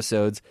 other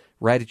episodes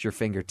right at your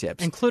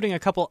fingertips. Including a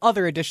couple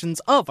other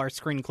editions of our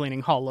Screen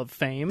Cleaning Hall of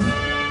Fame.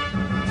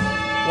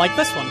 Like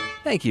this one.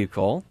 Thank you,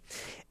 Cole.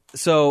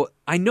 So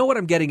I know what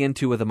I'm getting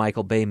into with a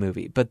Michael Bay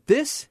movie, but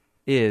this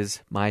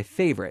is my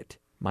favorite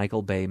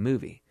Michael Bay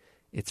movie.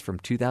 It's from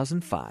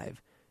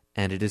 2005,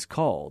 and it is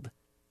called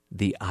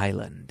The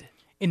Island.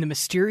 In the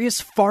mysterious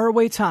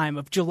faraway time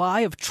of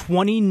July of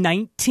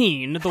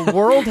 2019, the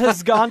world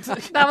has gone to...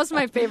 That was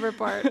my favorite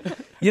part.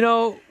 You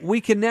know,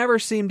 we can never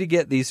seem to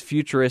get these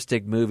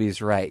futuristic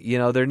movies right. You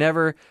know, they're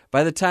never,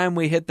 by the time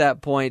we hit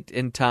that point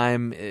in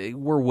time,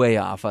 we're way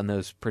off on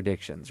those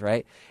predictions,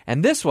 right?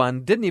 And this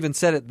one didn't even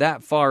set it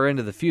that far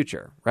into the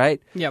future,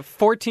 right? Yeah,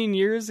 14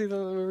 years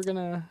either we're going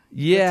to...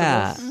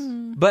 Yeah.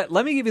 But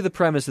let me give you the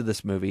premise of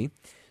this movie.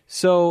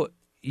 So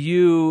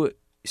you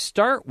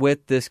start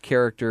with this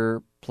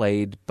character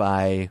played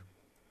by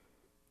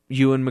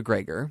Ewan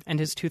McGregor. And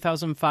his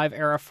 2005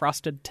 era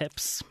frosted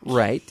tips.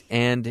 Right.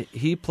 And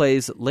he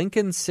plays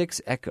Lincoln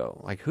Six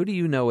Echo. Like, who do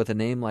you know with a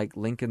name like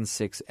Lincoln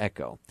Six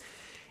Echo?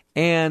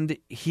 And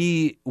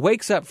he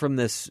wakes up from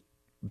this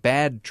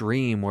bad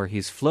dream where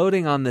he's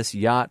floating on this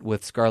yacht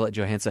with Scarlett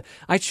Johansson.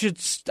 I should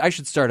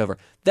start over.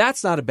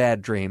 That's not a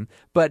bad dream.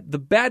 But the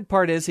bad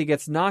part is he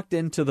gets knocked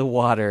into the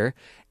water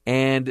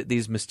and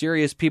these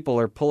mysterious people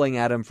are pulling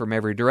at him from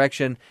every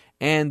direction.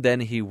 And then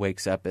he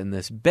wakes up in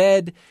this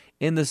bed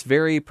in this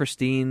very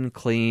pristine,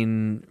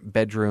 clean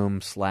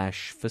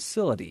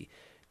bedroom/facility.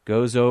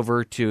 Goes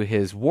over to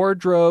his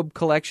wardrobe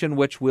collection,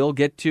 which we'll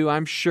get to,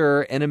 I'm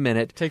sure, in a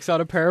minute. Takes out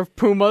a pair of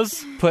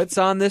Pumas. Puts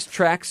on this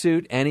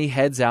tracksuit, and he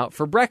heads out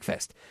for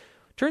breakfast.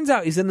 Turns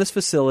out he's in this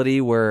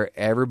facility where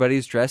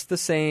everybody's dressed the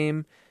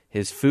same,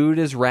 his food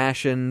is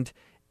rationed,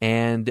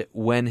 and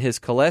when his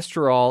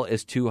cholesterol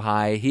is too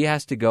high, he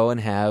has to go and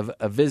have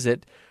a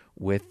visit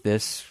with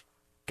this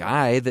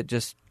guy that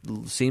just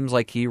seems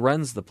like he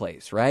runs the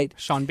place, right?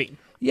 Sean Bean.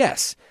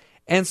 Yes.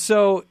 And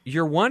so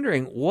you're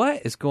wondering,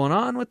 what is going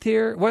on with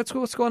here? What's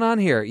going on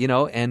here? You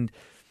know, and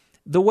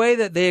the way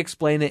that they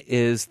explain it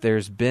is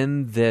there's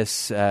been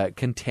this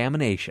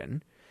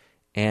contamination,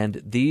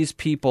 and these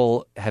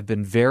people have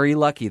been very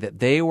lucky that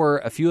they were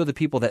a few of the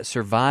people that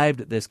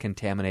survived this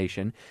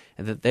contamination,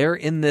 and that they're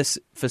in this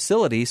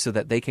facility so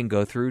that they can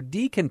go through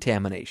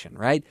decontamination,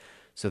 right?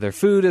 So their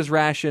food is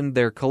rationed,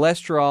 their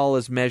cholesterol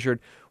is measured.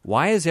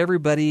 Why is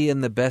everybody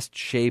in the best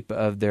shape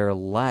of their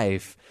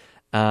life?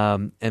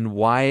 And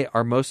why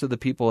are most of the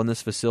people in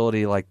this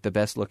facility like the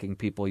best looking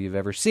people you've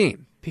ever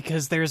seen?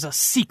 Because there's a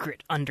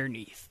secret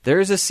underneath.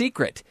 There's a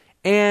secret.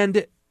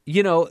 And,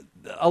 you know,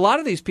 a lot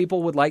of these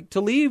people would like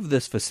to leave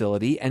this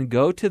facility and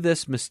go to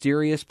this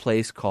mysterious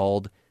place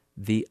called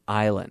The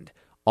Island.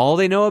 All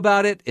they know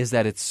about it is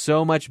that it's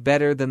so much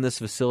better than this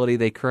facility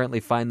they currently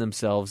find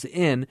themselves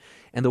in.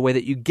 And the way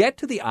that you get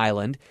to the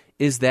island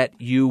is that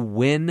you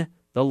win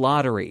the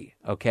lottery,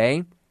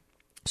 okay?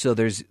 So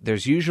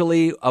there's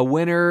usually a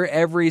winner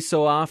every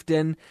so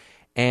often,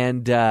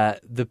 and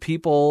the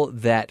people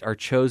that are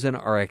chosen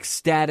are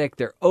ecstatic.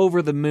 They're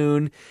over the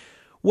moon.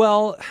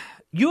 Well,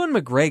 Ewan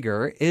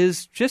McGregor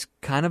is just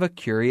kind of a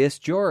curious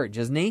George,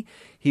 isn't he?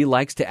 He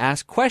likes to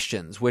ask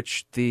questions,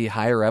 which the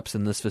higher-ups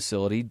in this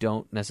facility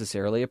don't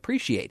necessarily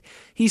appreciate.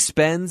 He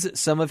spends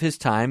some of his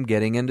time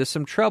getting into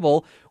some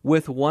trouble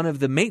with one of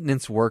the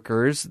maintenance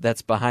workers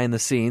that's behind the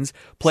scenes,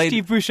 played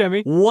Steve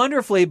Buscemi.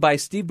 wonderfully by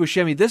Steve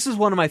Buscemi. This is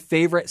one of my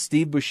favorite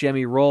Steve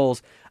Buscemi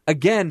roles.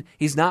 Again,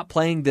 he's not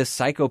playing this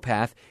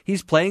psychopath.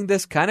 He's playing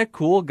this kind of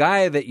cool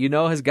guy that you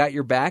know has got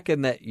your back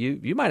and that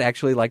you might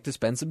actually like to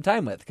spend some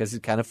time with because he's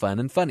kind of fun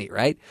and funny,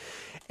 right?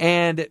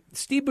 And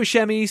Steve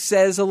Buscemi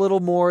says a little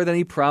more than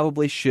he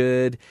probably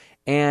should.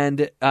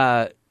 And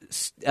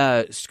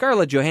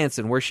Scarlett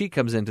Johansson, where she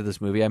comes into this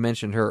movie, I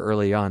mentioned her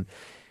early on,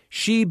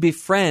 she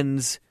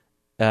befriends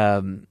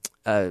Ewan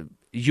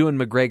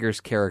McGregor's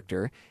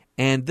character.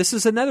 And this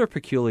is another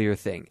peculiar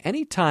thing.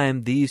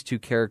 Anytime these two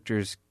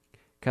characters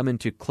come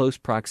into close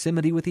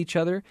proximity with each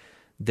other,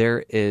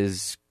 there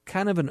is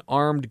kind of an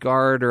armed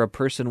guard or a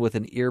person with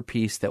an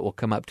earpiece that will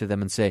come up to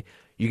them and say,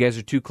 "You guys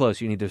are too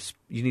close. You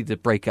need to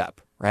break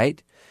up,"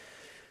 right?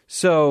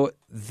 So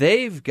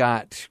they've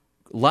got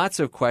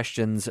lots of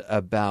questions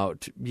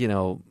about,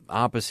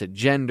 opposite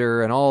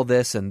gender and all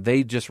this, and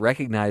they just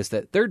recognize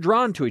that they're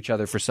drawn to each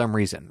other for some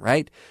reason,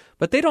 right?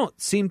 But they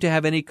don't seem to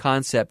have any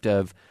concept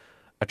of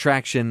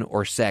attraction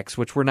or sex,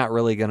 which we're not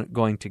really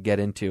going to get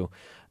into.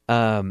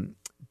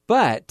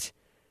 But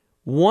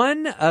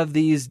one of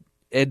these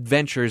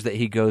adventures that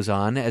he goes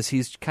on, as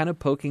he's kind of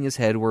poking his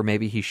head where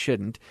maybe he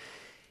shouldn't,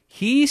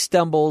 he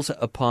stumbles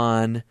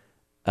upon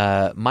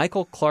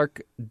Michael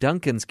Clarke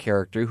Duncan's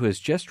character, who has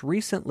just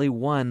recently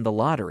won the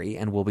lottery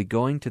and will be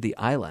going to the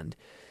island.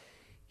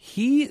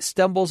 He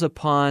stumbles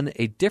upon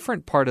a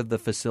different part of the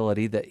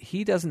facility that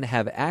he doesn't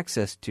have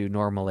access to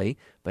normally,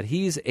 but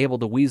he's able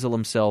to weasel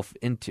himself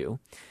into.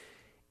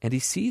 And he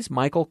sees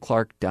Michael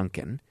Clarke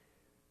Duncan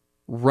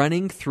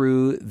running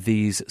through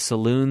these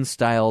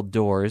saloon-style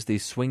doors,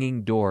 these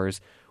swinging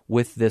doors,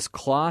 with this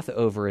cloth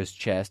over his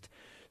chest,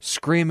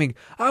 screaming,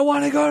 "I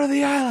want to go to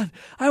the island!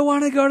 I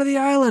want to go to the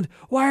island!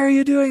 Why are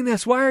you doing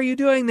this? Why are you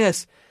doing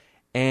this?"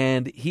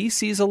 And he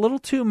sees a little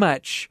too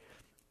much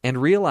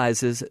and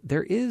realizes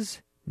there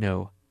is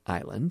no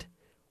island.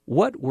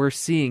 What we're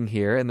seeing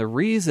here, and the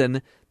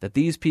reason that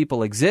these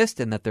people exist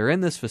and that they're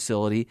in this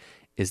facility,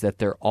 is that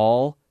they're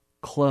all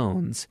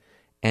clones,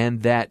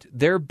 and that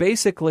they're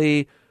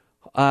basically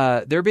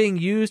they're being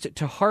used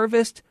to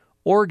harvest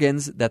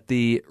organs that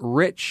the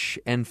rich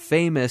and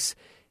famous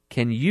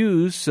can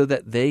use so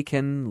that they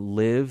can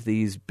live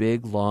these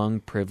big,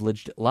 long,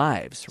 privileged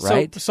lives,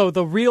 right? So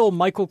the real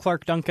Michael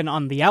Clarke Duncan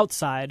on the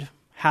outside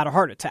had a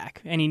heart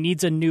attack, and he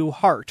needs a new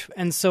heart.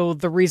 And so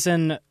the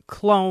reason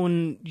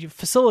clone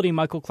facility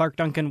Michael Clarke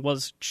Duncan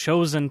was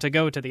chosen to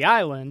go to the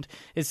island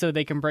is so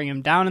they can bring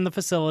him down in the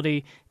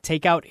facility,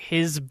 take out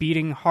his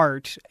beating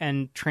heart,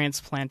 and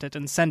transplant it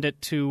and send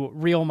it to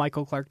real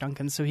Michael Clarke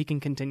Duncan so he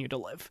can continue to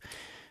live.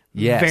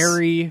 Yes.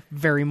 Very,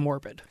 very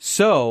morbid.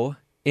 So,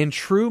 in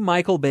true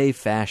Michael Bay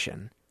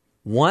fashion,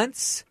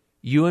 once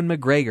Ewan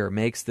McGregor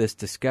makes this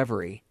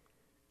discovery,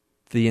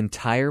 the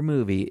entire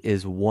movie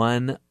is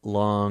one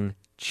long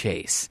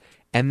chase.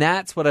 And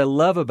that's what I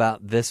love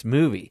about this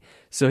movie.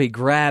 So he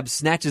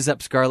snatches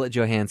up Scarlett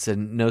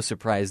Johansson, no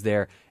surprise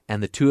there,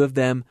 and the two of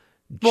them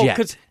jet.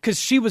 Well, because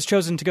she was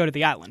chosen to go to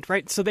the island,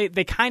 right? So they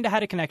kind of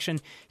had a connection.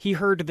 He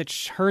heard that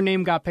her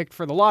name got picked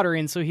for the lottery,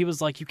 and so he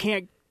was like, "You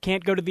can't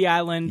go to the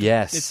island.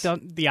 Yes.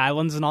 The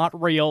island's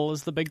not real,"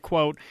 is the big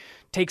quote.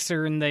 Takes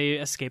her, and they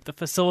escape the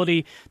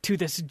facility to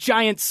this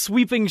giant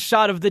sweeping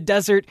shot of the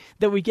desert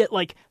that we get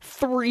like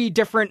 3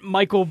 different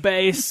Michael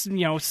Bay,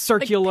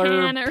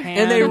 circular Like pan.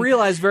 And they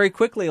realize very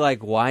quickly,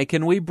 like, why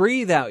can we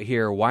breathe out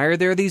here? Why are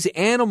there these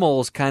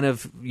animals kind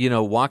of,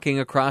 walking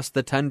across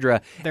the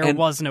tundra? There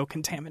was no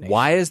contamination.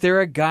 Why is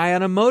there a guy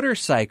on a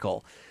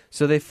motorcycle?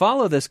 So they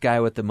follow this guy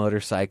with the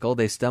motorcycle.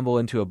 They stumble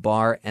into a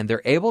bar, and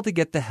they're able to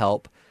get the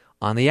help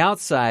on the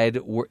outside,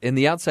 in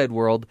the outside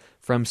world,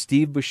 from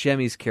Steve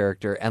Buscemi's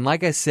character. And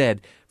like I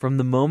said, from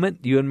the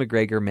moment Ewan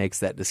McGregor makes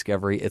that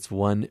discovery, it's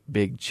one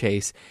big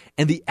chase.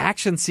 And the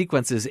action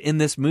sequences in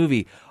this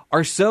movie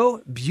are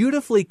so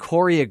beautifully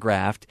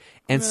choreographed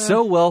and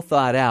so well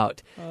thought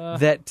out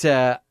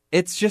that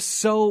it's just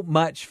so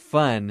much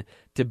fun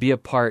to be a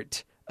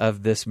part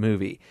of this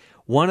movie.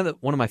 One of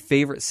my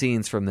favorite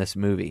scenes from this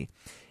movie,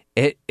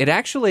 it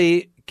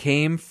actually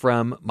came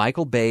from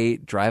Michael Bay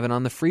driving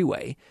on the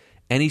freeway,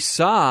 and he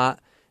saw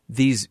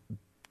these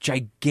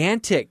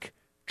gigantic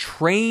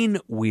train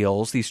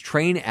wheels, these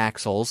train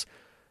axles,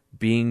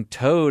 being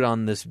towed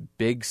on this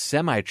big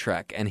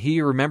semi-truck. And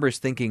he remembers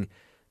thinking,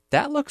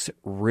 that looks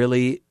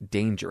really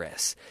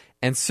dangerous.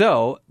 And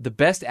so the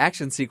best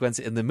action sequence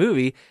in the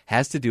movie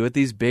has to do with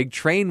these big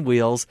train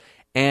wheels.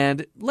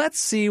 And let's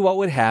see what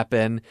would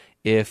happen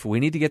if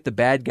we need to get the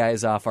bad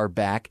guys off our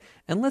back.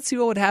 And let's see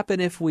what would happen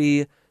if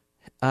we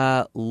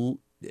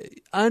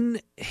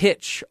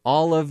unhitch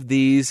all of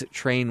these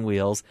train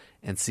wheels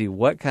and see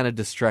what kind of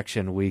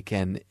destruction we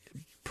can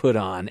put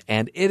on.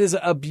 And it is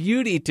a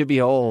beauty to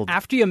behold.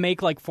 After you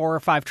make like 4 or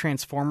 5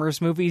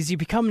 Transformers movies, you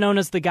become known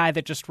as the guy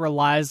that just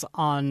relies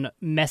on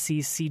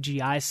messy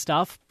CGI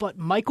stuff. But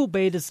Michael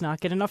Bay does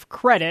not get enough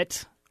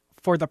credit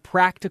for the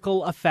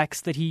practical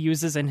effects that he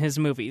uses in his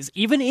movies.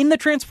 Even in the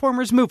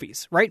Transformers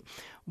movies, right?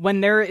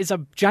 When there is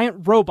a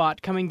giant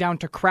robot coming down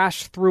to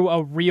crash through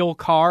a real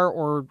car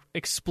or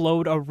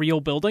explode a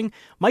real building,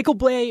 Michael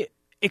Bay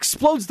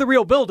explodes the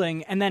real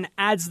building and then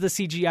adds the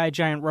CGI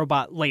giant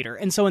robot later.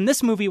 And so in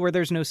this movie where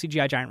there's no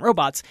CGI giant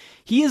robots,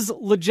 he is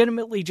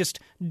legitimately just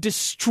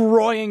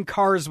destroying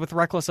cars with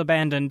reckless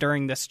abandon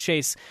during this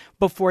chase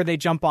before they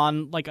jump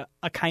on like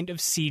a kind of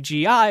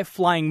CGI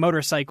flying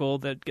motorcycle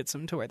that gets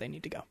them to where they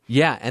need to go.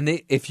 Yeah, and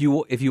if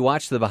you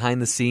watch the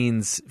behind the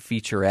scenes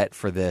featurette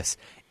for this,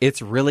 it's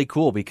really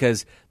cool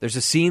because there's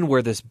a scene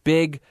where this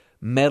big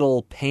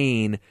metal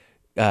pane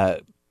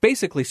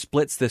basically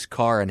splits this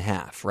car in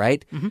half,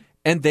 right? Mm-hmm.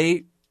 And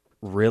they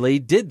really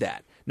did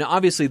that. Now,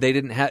 obviously, they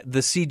didn't have the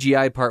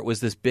CGI part was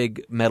this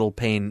big metal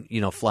pane,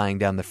 flying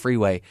down the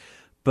freeway,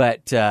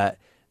 but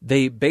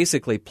they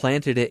basically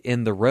planted it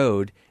in the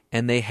road,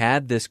 and they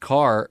had this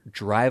car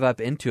drive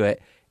up into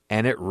it,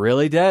 and it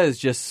really does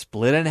just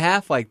split in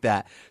half like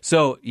that.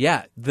 So,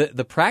 yeah,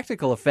 the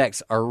practical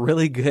effects are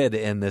really good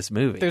in this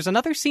movie. There's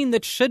another scene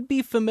that should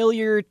be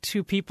familiar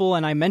to people,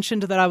 and I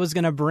mentioned that I was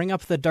going to bring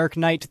up The Dark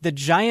Knight, the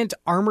giant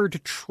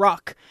armored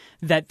truck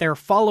that they're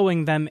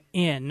following them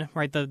in,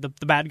 right? The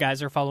bad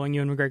guys are following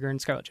Ewan McGregor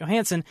and Scarlett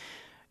Johansson,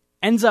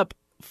 ends up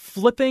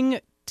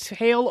flipping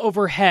tail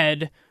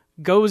overhead,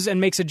 goes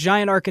and makes a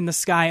giant arc in the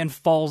sky and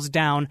falls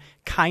down,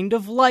 kind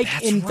of like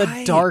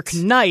The Dark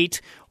Knight,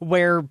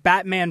 where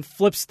Batman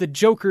flips the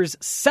Joker's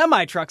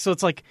semi-truck, so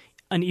it's like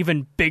an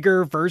even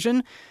bigger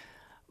version.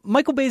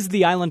 Michael Bay's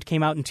The Island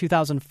came out in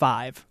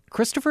 2005.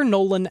 Christopher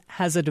Nolan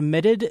has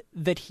admitted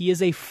that he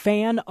is a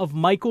fan of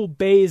Michael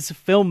Bay's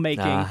filmmaking.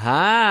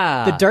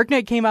 Aha! The Dark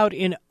Knight came out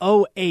in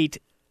 2008.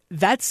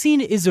 That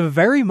scene is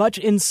very much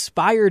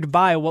inspired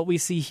by what we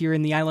see here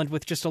in The Island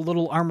with just a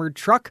little armored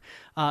truck.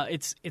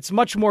 It's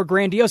much more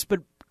grandiose, but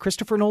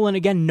Christopher Nolan,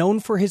 again, known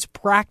for his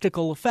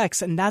practical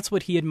effects, and that's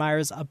what he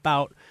admires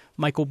about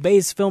Michael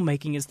Bay's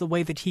filmmaking, is the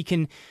way that he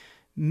can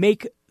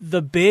make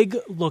the big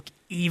look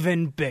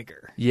even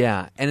bigger.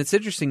 Yeah, and it's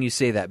interesting you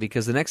say that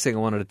because the next thing I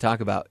wanted to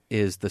talk about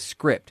is the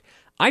script.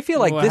 I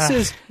feel like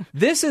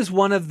this is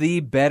one of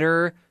the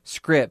better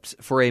scripts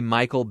for a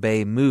Michael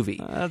Bay movie.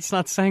 That's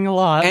not saying a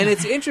lot. And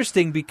it's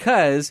interesting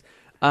because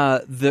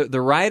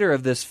the writer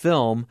of this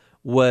film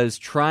was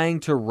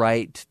trying to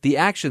write the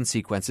action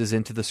sequences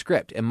into the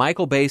script. And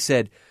Michael Bay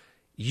said,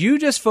 you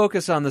just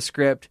focus on the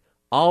script.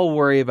 I'll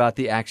worry about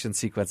the action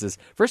sequences.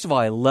 First of all,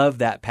 I love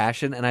that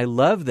passion, and I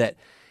love that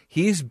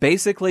he's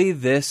basically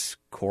this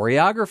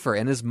choreographer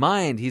in his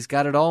mind. He's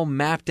got it all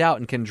mapped out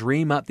and can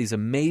dream up these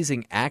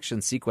amazing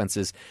action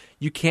sequences.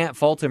 You can't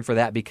fault him for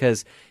that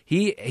because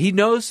he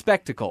knows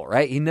spectacle,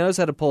 right? He knows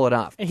how to pull it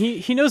off.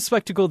 He knows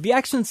spectacle. The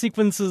action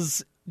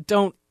sequences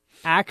don't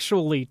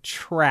actually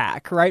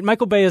track, right?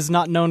 Michael Bay is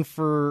not known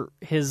for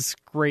his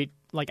great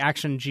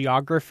action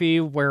geography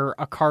where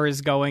a car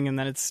is going and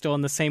then it's still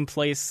in the same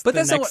place. But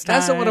that's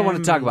not what I want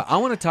to talk about. I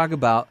want to talk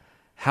about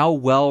how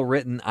well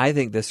written I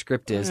think this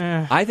script is.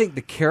 I think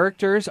the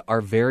characters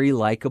are very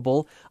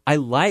likable. I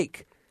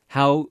like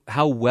how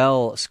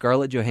well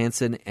Scarlett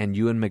Johansson and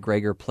Ewan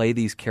McGregor play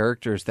these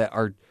characters that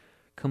are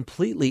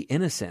completely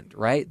innocent,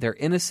 right? They're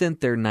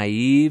innocent, they're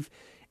naive,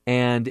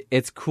 and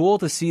it's cool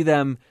to see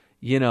them,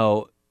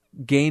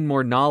 gain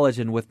more knowledge,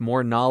 and with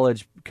more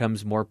knowledge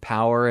comes more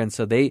power, and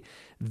so they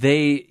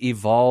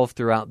evolve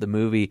throughout the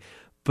movie.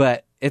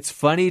 But it's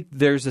funny,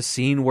 there's a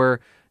scene where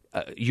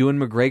Ewan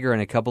McGregor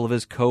and a couple of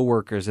his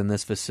co-workers in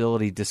this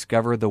facility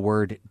discover the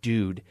word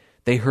dude.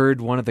 They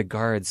heard one of the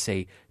guards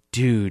say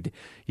dude,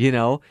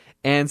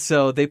 and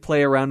so they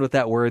play around with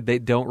that word. They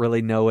don't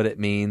really know what it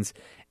means.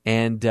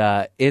 And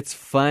it's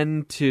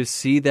fun to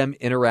see them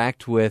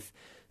interact with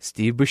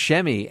Steve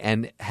Buscemi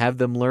and have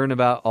them learn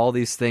about all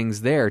these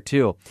things there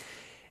too.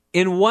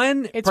 It's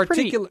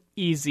particular pretty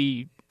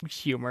easy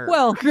humor.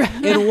 Well,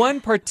 in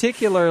one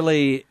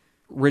particularly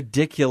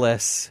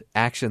ridiculous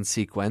action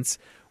sequence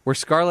where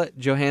Scarlett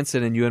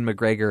Johansson and Ewan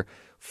McGregor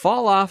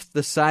fall off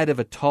the side of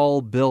a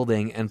tall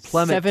building and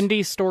plummet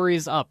 70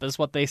 stories up is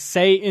what they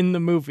say in the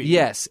movie.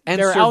 Yes, and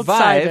they're survive.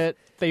 Outside it,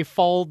 they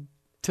fall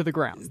to the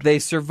ground. They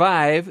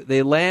survive.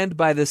 They land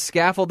by the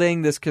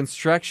scaffolding, this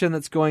construction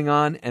that's going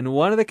on, and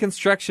one of the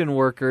construction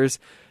workers,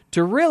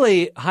 to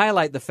really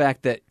highlight the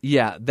fact that,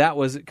 that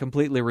was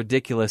completely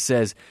ridiculous,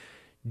 says,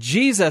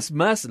 Jesus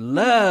must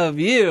love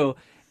you.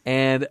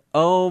 And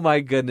oh my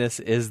goodness,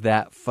 is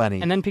that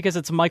funny. And then because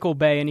it's Michael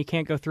Bay and he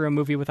can't go through a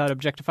movie without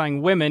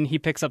objectifying women, he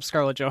picks up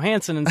Scarlett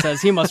Johansson and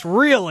says, he must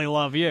really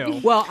love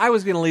you. Well, I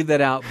was going to leave that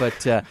out,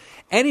 but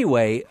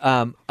anyway,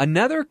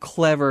 another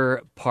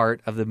clever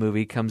part of the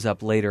movie comes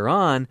up later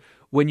on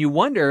when you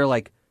wonder,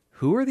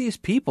 who are these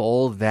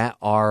people that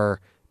are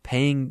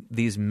paying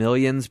these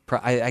millions,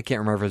 I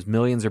can't remember if it was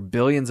millions or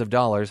billions of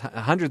dollars,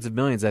 hundreds of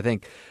millions, I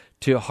think,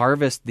 to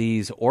harvest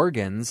these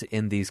organs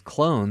in these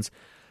clones,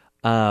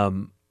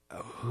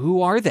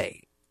 who are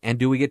they? And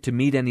do we get to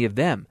meet any of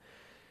them?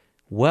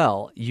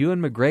 Well,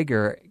 Ewan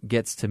McGregor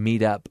gets to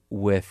meet up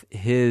with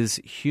his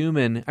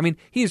human, I mean,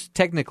 he's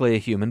technically a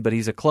human, but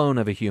he's a clone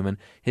of a human,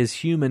 his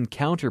human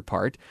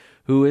counterpart,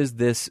 who is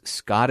this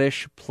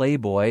Scottish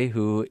playboy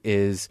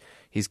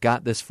he's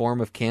got this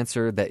form of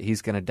cancer that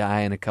he's going to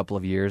die in a couple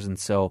of years. And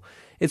so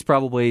it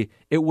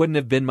wouldn't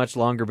have been much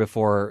longer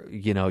before,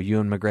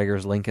 Ewan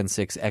McGregor's Lincoln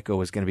 6 Echo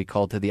was going to be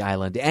called to the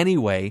island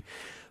anyway.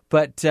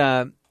 But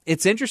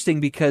it's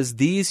interesting because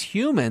these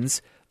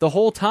humans, the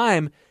whole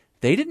time,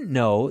 they didn't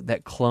know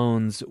that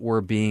clones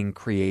were being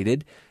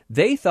created.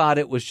 They thought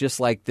it was just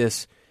like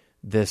this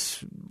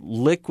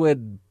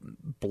liquid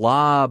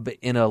blob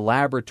in a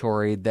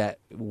laboratory that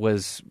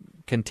was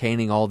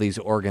containing all these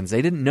organs.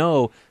 They didn't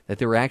know that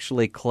they were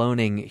actually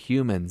cloning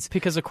humans.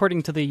 Because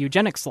according to the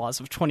eugenics laws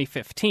of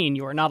 2015,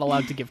 you are not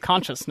allowed to give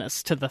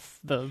consciousness to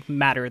the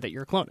matter that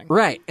you're cloning.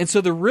 Right. And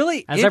so the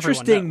really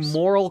interesting knows.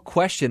 moral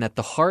question at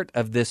the heart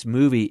of this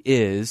movie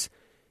is,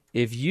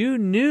 if you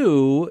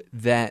knew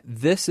that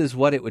this is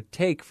what it would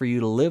take for you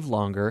to live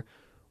longer,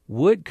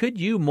 could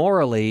you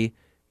morally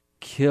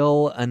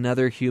kill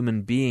another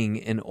human being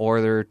in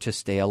order to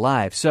stay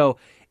alive? So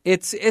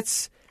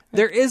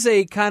there is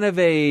a kind of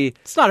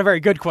It's not a very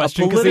good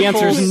question because the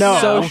answer is no.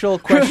 Social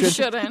question.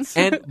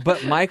 Shouldn't.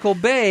 But Michael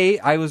Bay,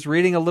 I was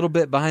reading a little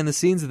bit behind the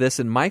scenes of this,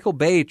 and Michael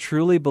Bay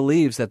truly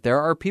believes that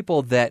there are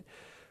people that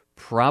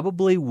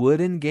probably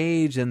would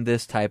engage in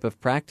this type of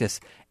practice.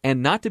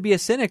 And not to be a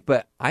cynic,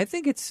 but I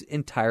think it's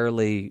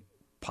entirely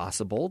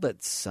possible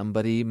that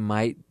somebody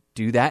might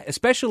do that.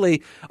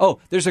 Especially,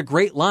 there's a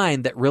great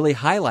line that really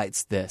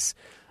highlights this.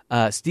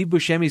 Steve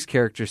Buscemi's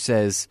character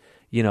says,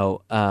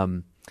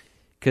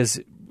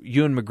 because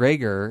Ewan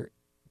McGregor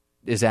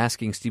is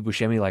asking Steve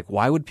Buscemi, like,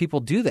 why would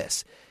people do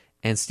this?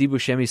 And Steve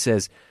Buscemi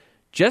says,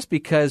 just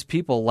because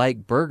people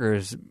like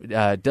burgers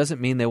doesn't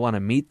mean they want to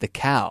meet the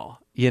cow,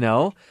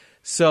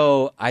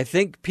 So I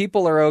think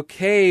people are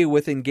okay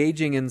with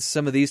engaging in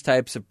some of these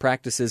types of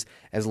practices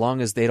as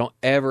long as they don't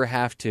ever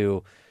have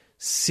to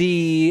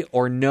see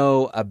or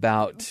know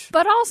about.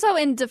 But also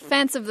in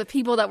defense of the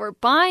people that were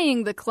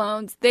buying the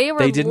clones, they were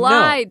didn't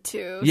lied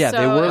to. Yeah, so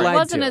they were lied it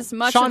wasn't to. as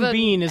much Sean of an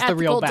Bean is the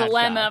real ethical bad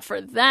dilemma guy.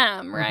 for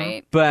them,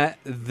 right? But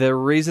the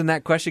reason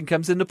that question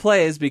comes into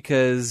play is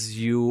because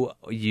you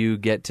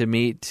get to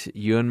meet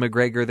Ewan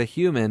McGregor the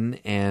human,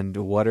 and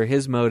what are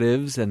his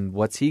motives and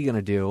what's he going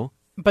to do?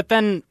 But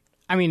then,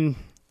 I mean,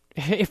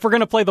 if we're going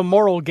to play the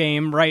moral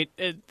game, right,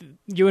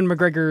 Ewan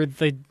McGregor,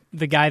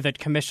 the guy that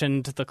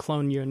commissioned the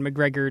clone Ewan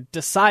McGregor,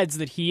 decides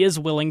that he is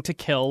willing to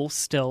kill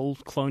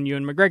clone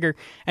Ewan McGregor.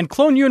 And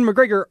clone Ewan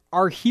McGregor,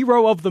 our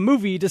hero of the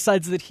movie,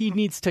 decides that he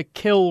needs to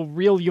kill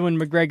real Ewan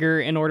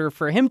McGregor in order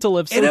for him to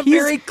live. So in a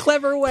very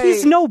clever way.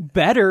 He's no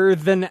better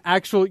than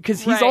actual, because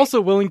he's Right.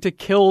 also willing to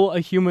kill a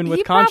human with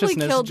He consciousness.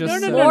 probably killed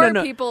just more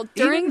no. people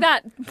during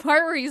that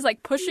part where he's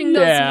like pushing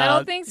those Yeah,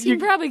 metal things. He you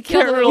probably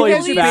can't killed really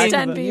at least back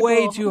 10 the- people.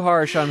 Way too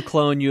harsh on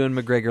clone Ewan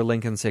McGregor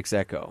Lincoln 6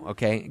 Echo,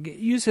 okay?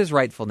 Use his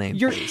rightful name,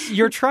 please.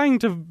 You're trying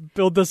to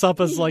build this up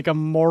as like a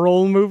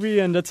moral movie,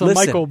 and it's a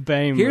Listen, Michael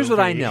Bay movie. Here's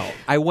what I know.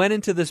 I went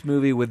into this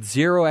movie with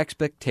zero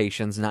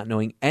expectations, not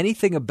knowing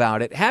anything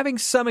about it, having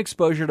some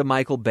exposure to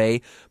Michael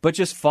Bay, but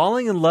just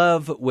falling in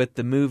love with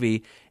the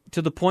movie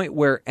to the point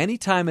where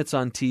anytime it's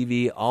on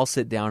TV, I'll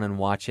sit down and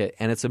watch it.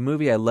 And it's a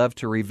movie I love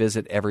to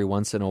revisit every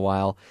once in a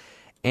while.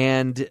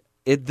 And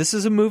this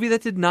is a movie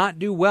that did not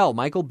do well.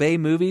 Michael Bay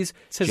movies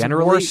It's his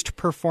generally worst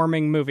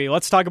performing movie.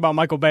 Let's talk about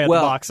Michael Bay at the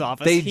box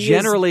office. They He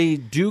generally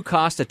do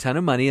cost a ton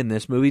of money, and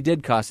this movie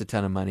did cost a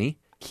ton of money.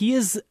 He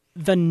is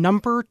the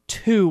number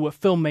 2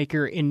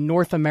 filmmaker in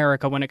North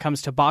America when it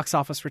comes to box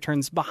office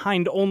returns,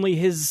 behind only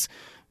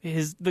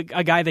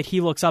a guy that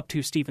he looks up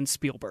to, Steven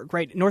Spielberg.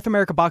 Right? North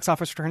America box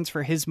office returns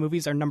for his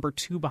movies are number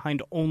 2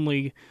 behind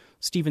only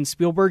Steven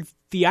Spielberg.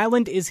 The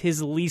Island is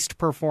his least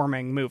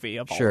performing movie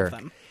of all of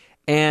them.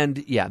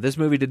 And yeah, this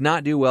movie did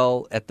not do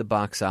well at the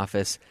box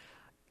office.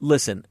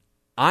 Listen,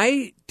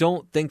 I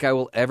don't think I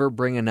will ever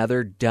bring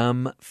another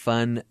dumb,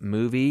 fun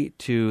movie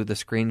to the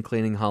Screen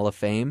Cleaning Hall of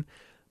Fame,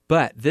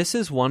 but this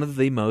is one of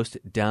the most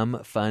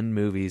dumb, fun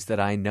movies that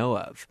I know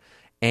of.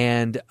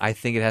 And I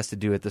think it has to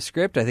do with the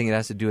script. I think it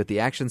has to do with the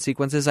action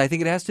sequences. I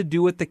think it has to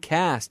do with the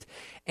cast.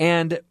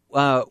 And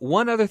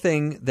one other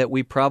thing that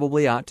we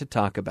probably ought to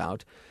talk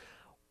about,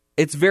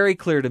 it's very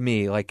clear to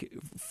me, like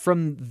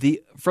from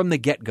the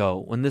get-go,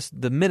 when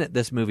the minute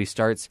this movie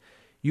starts,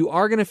 you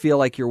are going to feel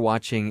like you're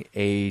watching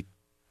a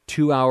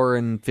 2-hour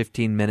and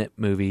 15-minute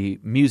movie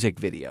music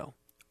video.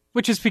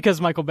 Which is because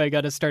Michael Bay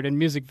got his start in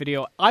music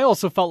video. I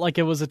also felt like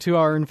it was a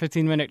 2-hour and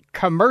 15-minute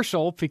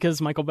commercial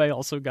because Michael Bay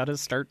also got his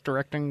start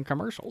directing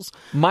commercials.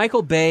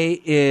 Michael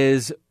Bay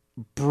is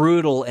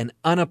brutal and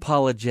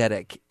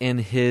unapologetic in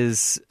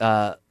his,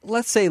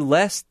 let's say,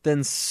 less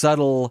than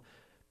subtle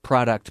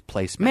product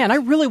placement. Man, I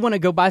really want to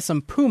go buy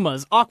some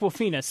Pumas,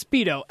 Aquafina,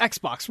 Speedo,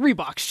 Xbox,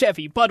 Reebok,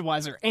 Chevy,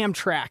 Budweiser,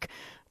 Amtrak,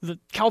 the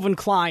Calvin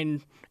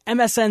Klein,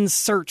 MSN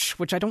Search,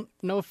 which I don't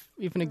know if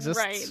even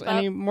exists Right,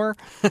 anymore.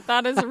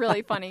 That is a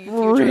really funny,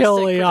 futuristic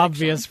Really prediction.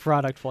 obvious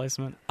product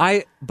placement.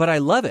 But I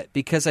love it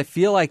because I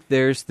feel like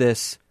there's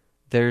this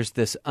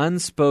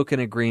unspoken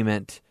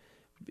agreement.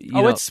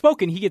 It's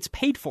spoken. He gets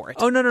paid for it.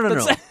 Oh,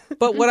 no.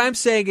 But what I'm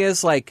saying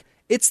is, like,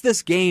 it's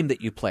this game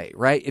that you play,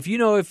 right? If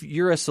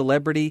you're a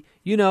celebrity,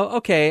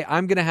 okay,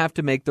 I'm going to have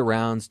to make the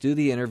rounds, do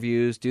the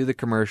interviews, do the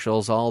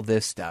commercials, all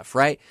this stuff,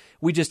 right?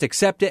 We just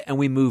accept it and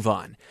we move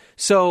on.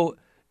 So,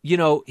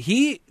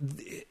 he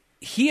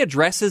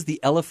addresses the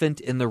elephant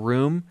in the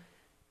room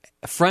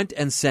front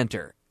and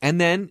center. And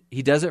then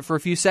he does it for a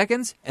few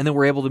seconds, and then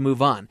we're able to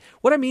move on.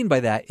 What I mean by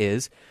that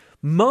is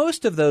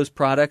most of those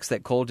products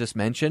that Cole just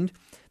mentioned,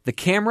 the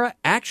camera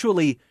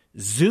actually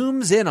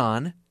zooms in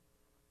on,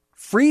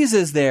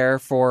 freezes there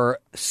for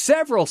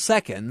several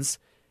seconds,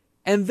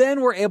 and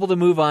then we're able to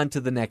move on to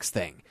the next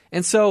thing.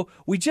 And so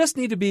we just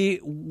need to be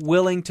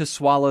willing to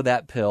swallow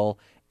that pill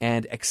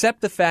and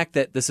accept the fact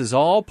that this is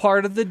all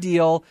part of the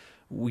deal.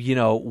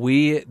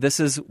 This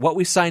is what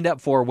we signed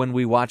up for when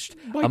we watched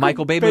a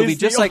Michael Bay movie.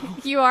 Just like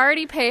You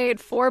already paid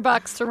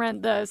 $4 to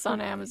rent this on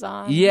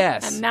Amazon.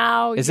 Yes. And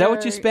now is that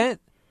what you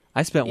spent?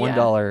 I spent Yeah.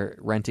 $1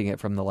 renting it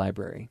from the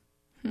library.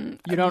 You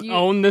don't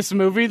own this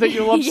movie that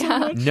you love so Yeah.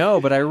 much?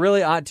 No, but I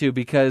really ought to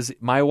because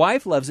my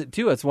wife loves it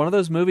too. It's one of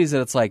those movies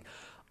that it's like,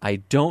 I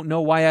don't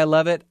know why I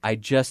love it. I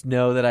just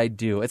know that I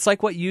do. It's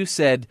like what you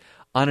said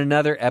on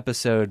another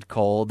episode,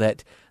 Cole,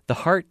 that the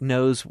heart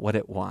knows what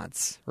it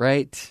wants,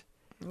 right?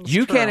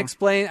 You true. can't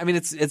explain. I mean,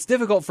 it's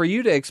difficult for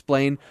you to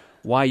explain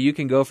why you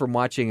can go from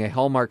watching a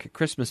Hallmark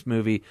Christmas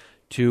movie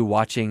to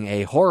watching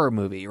a horror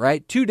movie,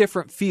 right? Two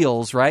different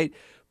feels, right?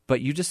 But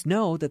you just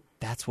know that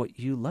that's what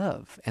you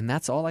love. And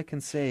that's all I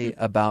can say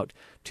about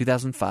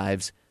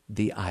 2005's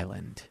The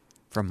Island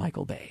from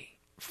Michael Bay.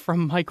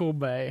 From Michael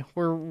Bay.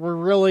 We're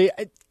really...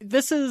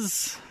 This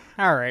is...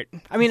 All right.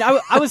 I mean,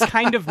 I was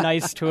kind of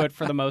nice to it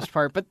for the most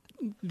part, but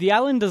The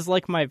Island is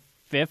like my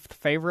 5th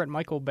favorite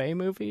Michael Bay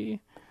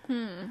movie.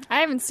 I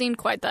haven't seen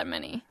quite that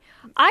many.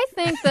 I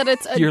think that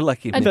it's You're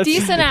lucky a to-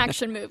 decent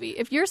action movie.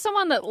 If you're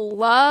someone that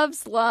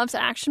loves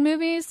action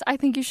movies, I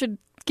think you should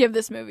give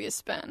this movie a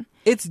spin.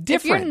 It's If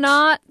different. you're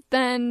not,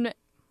 then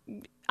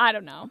I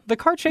don't know. The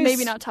car chase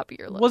Maybe not top of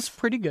your list. was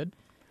pretty good.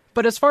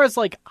 But as far as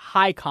like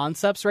high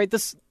concepts, right?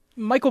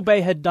 Michael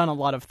Bay had done a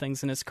lot of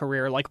things in his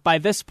career. Like by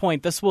this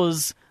point, this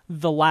was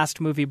the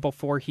last movie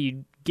before he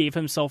gave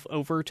himself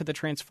over to the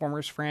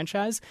Transformers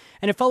franchise.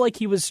 And it felt like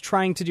he was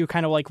trying to do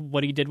kind of like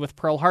what he did with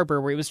Pearl Harbor,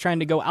 where he was trying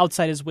to go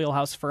outside his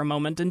wheelhouse for a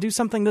moment and do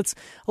something that's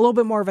a little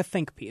bit more of a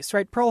think piece,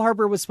 right? Pearl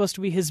Harbor was supposed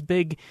to be his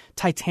big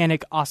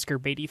Titanic Oscar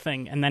baity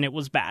thing, and then it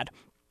was bad.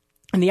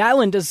 And The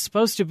Island is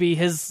supposed to be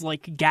his,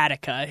 like,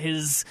 Gattaca,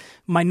 his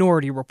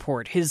Minority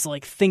Report, his,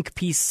 like, think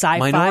piece sci-fi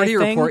Minority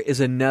thing. Report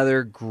is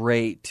another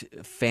great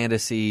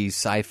fantasy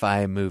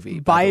sci-fi movie,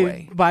 by the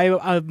way. by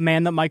a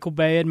man that Michael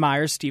Bay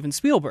admires, Steven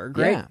Spielberg,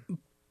 right? Yeah.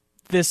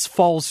 This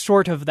falls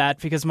short of that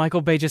because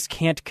Michael Bay just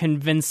can't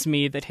convince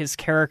me that his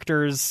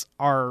characters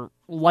are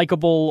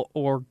likable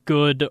or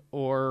good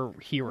or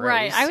heroes.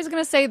 Right. I was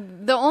going to say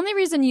the only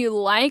reason you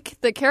like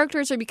the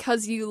characters are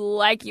because you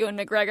like Ewan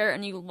McGregor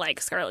and you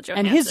like Scarlett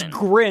And Johansson. his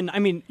grin, I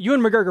mean,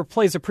 Ewan McGregor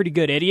plays a pretty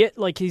good idiot.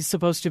 Like, he's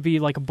supposed to be,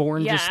 like,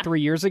 born just Yeah.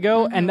 3 years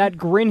ago. And that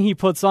grin he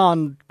puts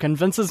on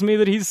convinces me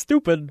that he's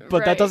stupid, but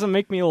that Right. doesn't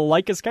make me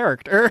like his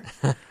character.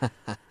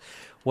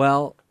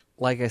 Well,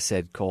 like I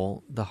said,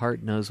 Cole, the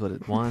heart knows what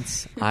it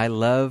wants. I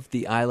love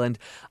The Island.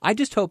 I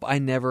just hope I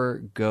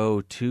never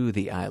go to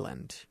The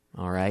Island,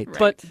 all right?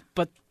 But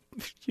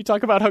you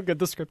talk about how good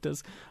the script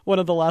is. One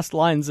of the last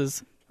lines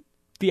is,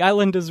 "The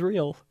island is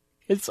real.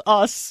 It's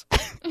us."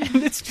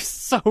 And it's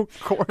just so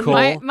corny.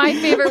 Cool. My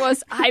favorite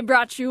was, I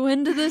brought you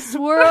into this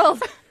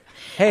world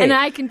Hey, and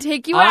I can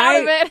take you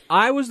out of it.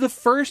 I was the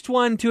first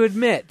one to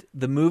admit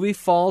the movie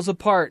falls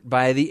apart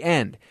by the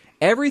end.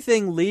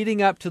 Everything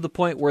leading up to the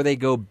point where they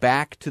go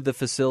back to the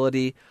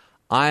facility,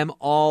 I'm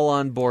all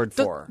on board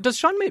for. Does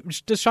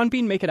Sean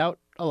Bean make it out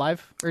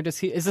alive? Or does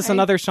he? Is this I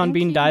another Sean think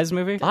Bean he dies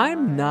movie?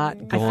 I'm not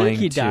I going think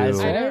he to. dies,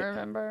 I right? don't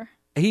remember.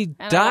 He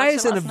I dies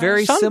watched it in a last night.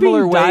 very Sean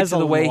similar Bean way dies to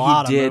the a way he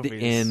lot of did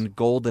movies. in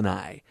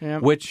GoldenEye,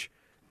 Yep. which,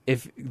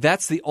 if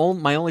that's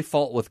my only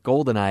fault with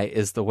GoldenEye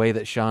is the way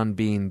that Sean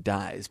Bean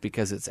dies,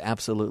 because it's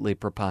absolutely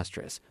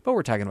preposterous. But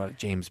we're talking about a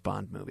James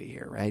Bond movie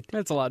here, right?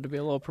 It's allowed to be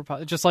a little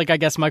preposterous. Just like I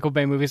guess Michael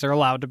Bay movies are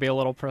allowed to be a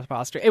little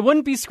preposterous. It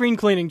wouldn't be screen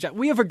cleaning.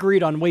 We have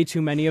agreed on way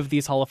too many of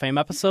these Hall of Fame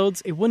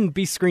episodes. It wouldn't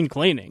be screen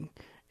cleaning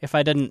if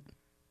I didn't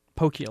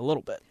poke you a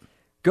little bit.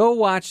 Go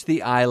watch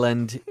The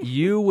Island.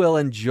 You will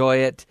enjoy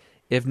it.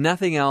 If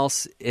nothing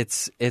else,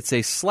 it's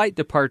a slight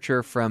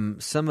departure from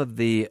some of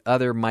the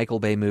other Michael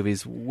Bay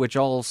movies, which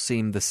all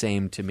seem the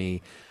same to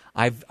me.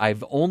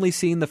 I've only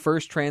seen the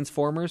first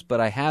Transformers,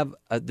 but I have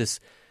this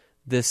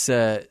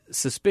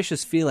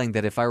suspicious feeling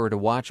that if I were to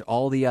watch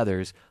all the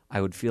others,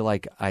 I would feel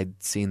like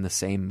I'd seen the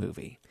same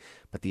movie.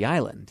 But The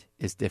Island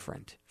is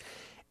different.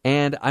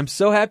 And I'm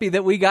so happy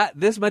that we got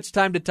this much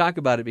time to talk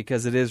about it,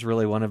 because it is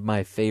really one of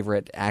my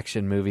favorite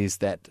action movies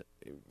that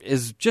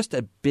is just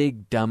a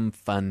big, dumb,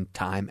 fun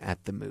time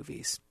at the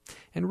movies.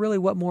 And really,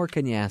 what more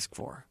can you ask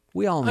for?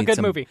 We all need good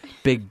some movie.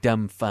 big,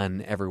 dumb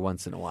fun every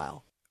once in a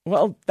while.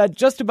 Well, that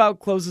just about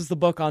closes the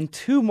book on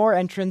 2 more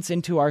entrants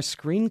into our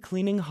Screen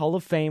Cleaning Hall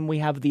of Fame. We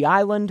have The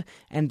Island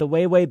and The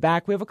Way, Way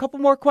Back. We have a couple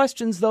more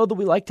questions, though, that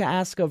we like to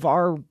ask of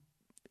our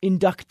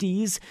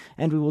inductees,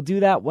 and we will do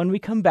that when we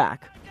come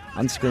back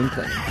on Screen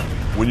Cleaning.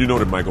 When you know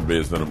that Michael Bay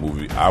has done a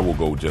movie, I will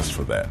go just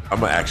for that.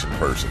 I'm an action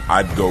person.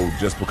 I'd go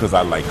just because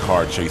I like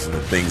car chasing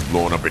and things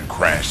blowing up and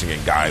crashing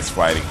and guys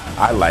fighting.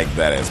 I like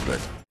that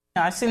aspect.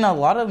 I've seen a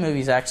lot of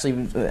movies, actually,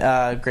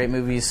 great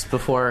movies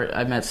before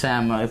I met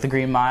Sam. The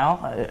Green Mile,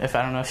 I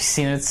don't know if you've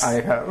seen it. I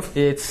have.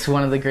 It's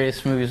one of the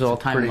greatest movies of all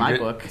time in my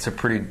book. It's a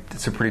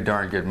pretty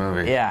darn good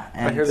movie. Yeah.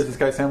 I hear that this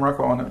guy Sam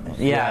Rockwell on it.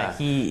 Yeah,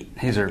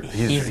 he's a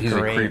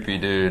creepy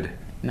dude.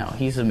 No,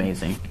 he's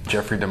amazing.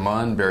 Jeffrey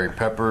DeMunn, Barry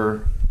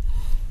Pepper,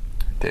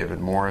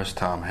 David Morris,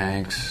 Tom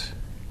Hanks.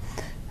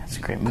 That's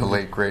a great movie. The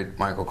late great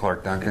Michael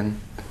Clark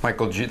Duncan.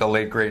 The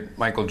late great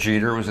Michael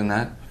Jeter was in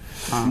that.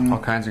 All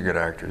kinds of good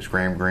actors.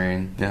 Graham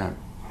Greene. Yeah.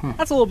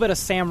 That's a little bit of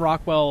Sam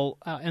Rockwell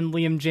and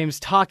Liam James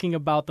talking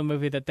about the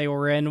movie that they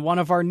were in. One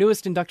of our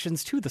newest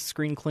inductions to the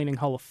Screen Cleaning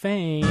Hall of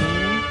Fame.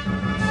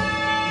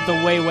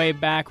 The Way, Way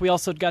Back. We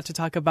also got to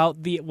talk about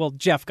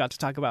Jeff got to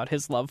talk about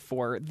his love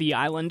for The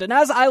Island. And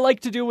as I like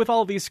to do with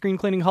all these Screen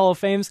Cleaning Hall of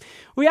Fames,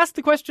 we asked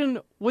the question,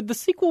 would the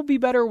sequel be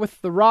better with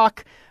The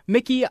Rock?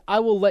 Mickey, I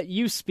will let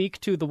you speak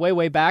to The Way,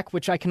 Way Back,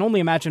 which I can only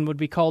imagine would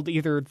be called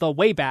either The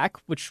Way Back,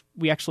 which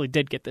we actually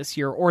did get this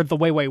year, or The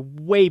Way, Way,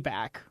 Way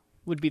Back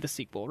would be the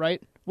sequel,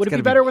 right? Would it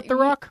be better with The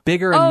Rock?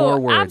 Bigger and more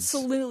words.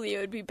 Absolutely, it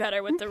would be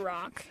better with The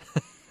Rock.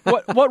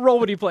 What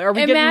role would he play? Are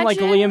we getting like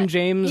Liam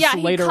James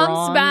later on? Yeah, he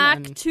comes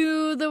back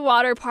to the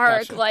water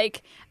park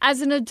like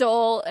as an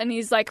adult, and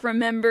he's like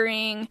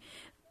remembering,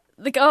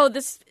 like, oh,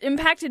 this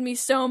impacted me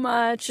so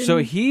much. And so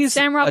he's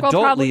Sam Rockwell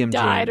adult probably Liam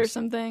died James. or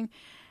something.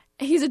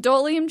 He's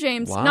adult Liam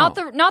James, Wow.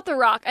 not the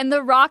Rock, and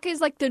the Rock is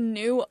like the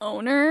new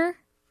owner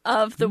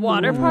of the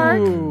water park.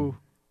 Ooh.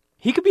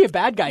 He could be a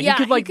bad guy. Yeah, he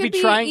could like he could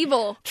be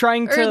evil,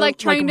 trying or to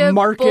trying to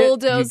market.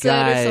 bulldoze You it or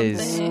guys,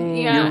 something.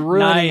 Yeah. You're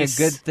ruining Nice,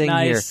 a good thing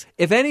nice. here.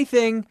 If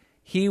anything,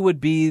 he would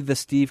be the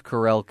Steve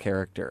Carell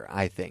character,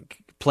 I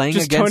think. Playing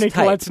Just against Tony type.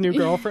 Collette's new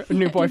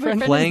boyfriend.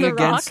 boyfriend. Playing The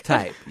against Rock.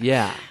 type.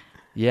 Yeah.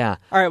 Yeah.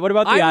 All right, what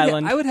about The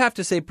Island? I would have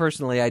to say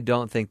personally, I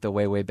don't think The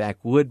Way, Way Back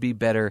would be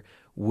better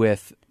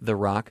with The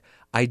Rock.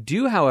 I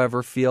do,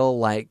 however, feel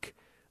like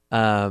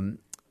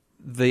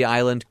The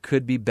Island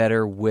could be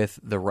better with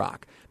The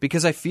Rock.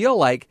 Because I feel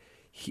like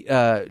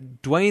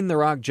Dwayne The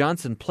Rock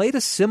Johnson played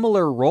a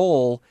similar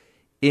role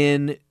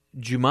in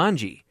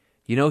Jumanji.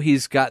 You know,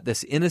 he's got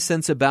this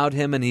innocence about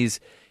him, and he's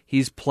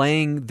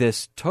playing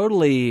this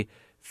totally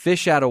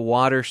fish out of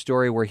water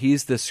story where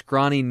he's this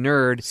scrawny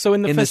nerd So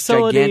in the this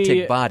facility,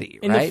 gigantic body,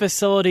 in right? the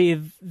facility,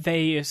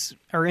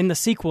 in the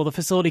sequel, the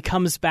facility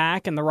comes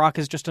back, and The Rock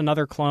is just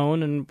another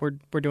clone, and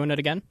we're doing it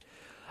again.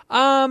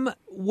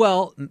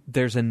 Well,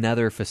 there's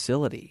another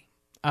facility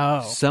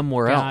Oh,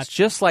 somewhere else, gotcha.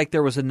 just like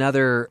there was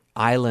another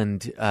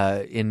island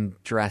in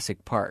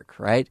Jurassic Park,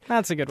 right?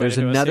 That's a good way There's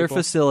to do a another sequel.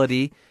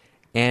 facility,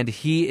 and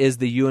he is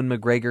the Ewan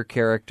McGregor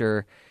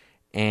character,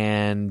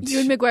 and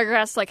Ewan McGregor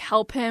has to like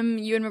help him.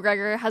 Ewan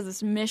McGregor has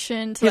this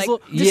mission to He's like l-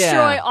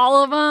 destroy Yeah.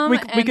 all of them.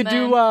 We could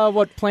do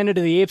what Planet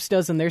of the Apes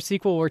does in their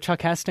sequel, where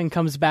Chuck Heston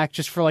comes back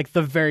just for like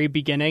the very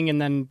beginning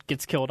and then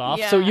gets killed off.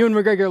 So Yeah. Ewan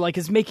McGregor like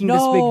is making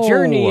this No. big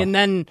journey, and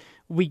then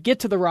we get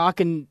to The Rock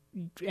and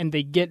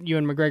they get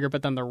Ewan McGregor,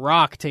 but then The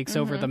Rock takes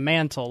over the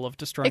mantle of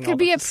destroying. It could all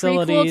be the a prequel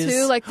facilities.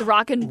 too. Like The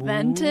Rock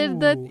invented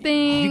the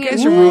thing. you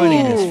guys are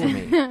ruining this for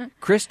me.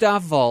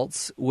 Christoph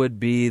Waltz would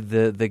be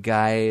the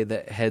guy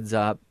that heads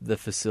up the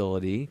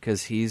facility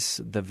because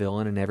he's the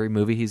villain in every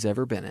movie he's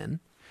ever been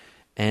in,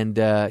 and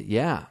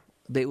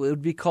it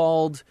would be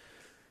called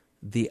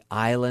The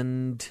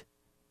Island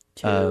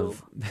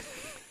of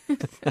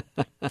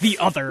the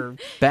other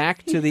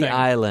Back to the Thing.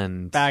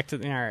 Island. back to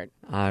the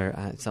all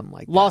right. Something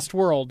like that. Lost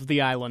World,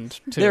 The Island.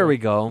 Too. There we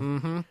go.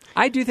 Mm-hmm.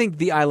 I do think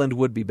The Island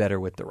would be better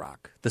with The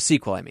Rock. The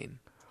sequel, I mean.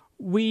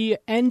 We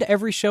end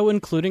every show,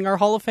 including our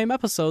Hall of Fame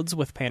episodes,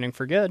 with Panning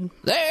for Good.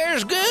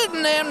 There's good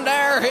in them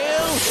there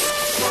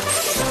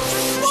hills.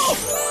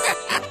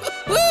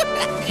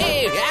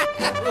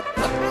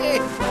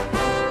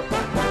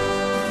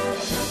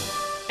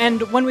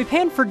 And when we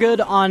pan for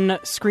good on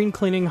Screen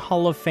Cleaning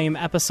Hall of Fame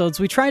episodes,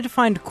 we try to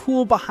find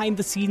cool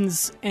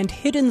behind-the-scenes and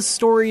hidden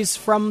stories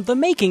from the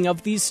making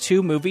of these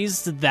two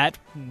movies that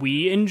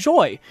we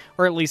enjoy.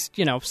 Or at least,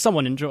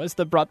 someone enjoys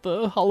that brought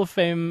the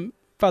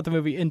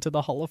movie into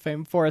the Hall of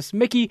Fame for us.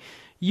 Mickey,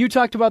 you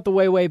talked about The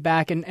Way, Way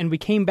Back, and we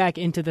came back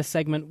into this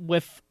segment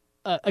with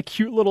a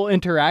cute little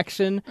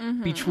interaction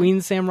between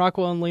Sam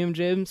Rockwell and Liam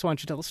James. Why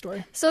don't you tell the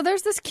story? So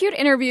there's this cute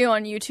interview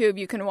on YouTube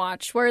you can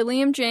watch where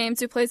Liam James,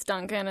 who plays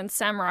Duncan, and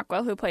Sam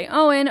Rockwell, who play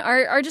Owen,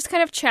 are just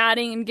kind of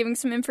chatting and giving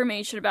some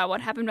information about what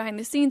happened behind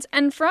the scenes.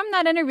 And from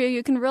that interview,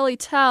 you can really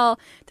tell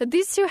that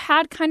these two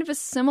had kind of a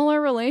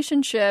similar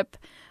relationship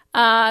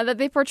that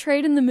they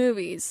portrayed in the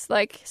movies.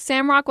 Like,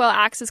 Sam Rockwell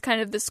acts as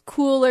kind of this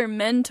cooler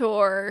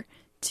mentor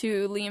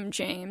to Liam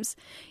James.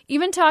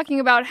 Even talking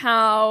about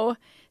how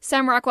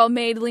Sam Rockwell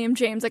made Liam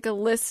James like a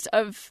list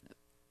of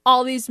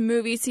all these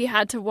movies he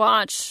had to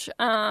watch.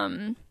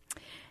 And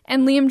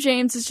Liam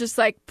James is just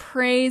like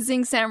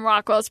praising Sam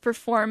Rockwell's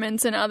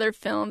performance in other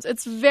films.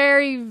 It's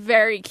very,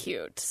 very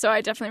cute. So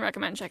I definitely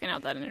recommend checking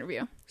out that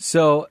interview.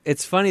 So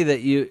it's funny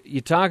that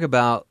you talk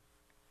about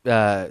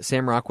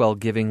Sam Rockwell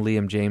giving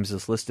Liam James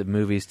this list of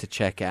movies to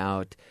check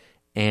out,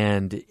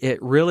 and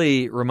it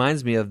really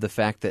reminds me of the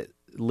fact that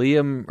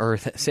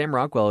Sam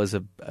Rockwell is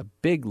a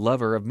big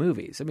lover of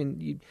movies. I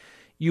mean,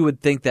 you would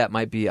think that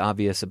might be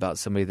obvious about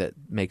somebody that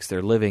makes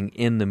their living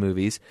in the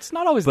movies. It's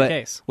not always the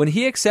case. When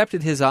he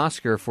accepted his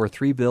Oscar for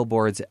 3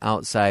 Billboards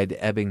Outside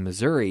Ebbing,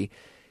 Missouri,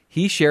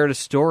 he shared a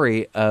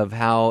story of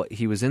how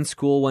he was in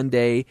school one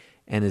day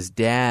and his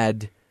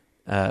dad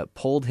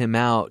pulled him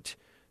out.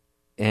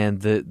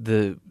 And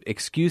the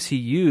excuse he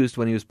used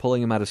when he was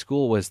pulling him out of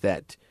school was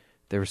that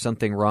there was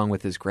something wrong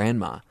with his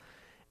grandma.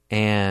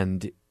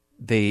 And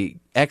they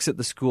exit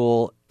the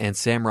school, and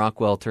Sam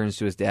Rockwell turns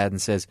to his dad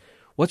and says,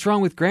 "What's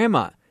wrong with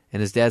Grandma?"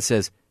 And his dad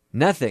says,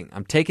 "Nothing.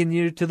 I'm taking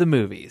you to the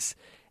movies."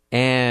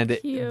 And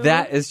Cute.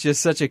 That is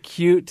just such a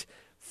cute,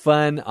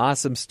 fun,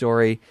 awesome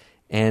story.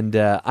 And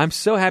I'm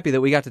so happy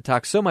that we got to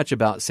talk so much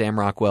about Sam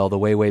Rockwell the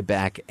way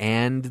back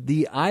and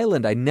The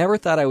Island. I never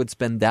thought I would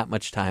spend that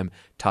much time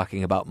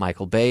talking about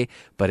Michael Bay,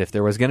 but if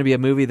there was going to be a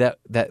movie that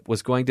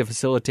was going to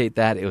facilitate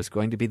that, it was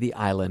going to be The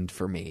Island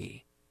for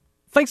me.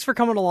 Thanks for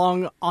coming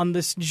along on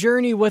this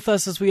journey with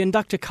us as we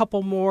induct a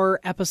couple more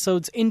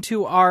episodes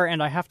into our,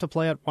 and I have to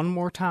play it one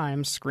more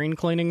time, Screen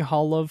Cleaning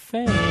Hall of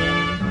Fame.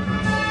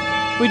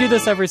 We do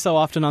this every so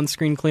often on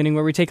Screen Cleaning,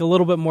 where we take a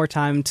little bit more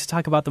time to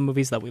talk about the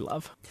movies that we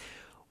love.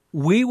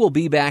 We will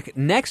be back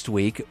next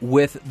week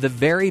with the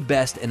very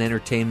best in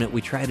entertainment. We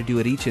try to do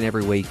it each and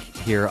every week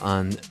here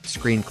on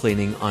Screen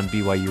Cleaning on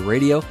BYU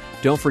Radio.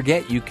 Don't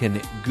forget, you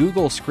can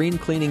Google Screen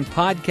Cleaning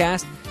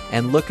Podcast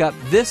and look up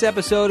this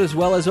episode as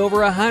well as over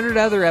 100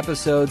 other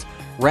episodes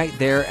right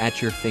there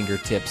at your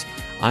fingertips.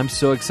 I'm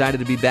so excited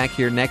to be back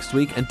here next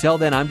week. Until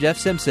then, I'm Jeff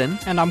Simpson.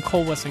 And I'm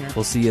Cole Wissinger.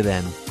 We'll see you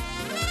then.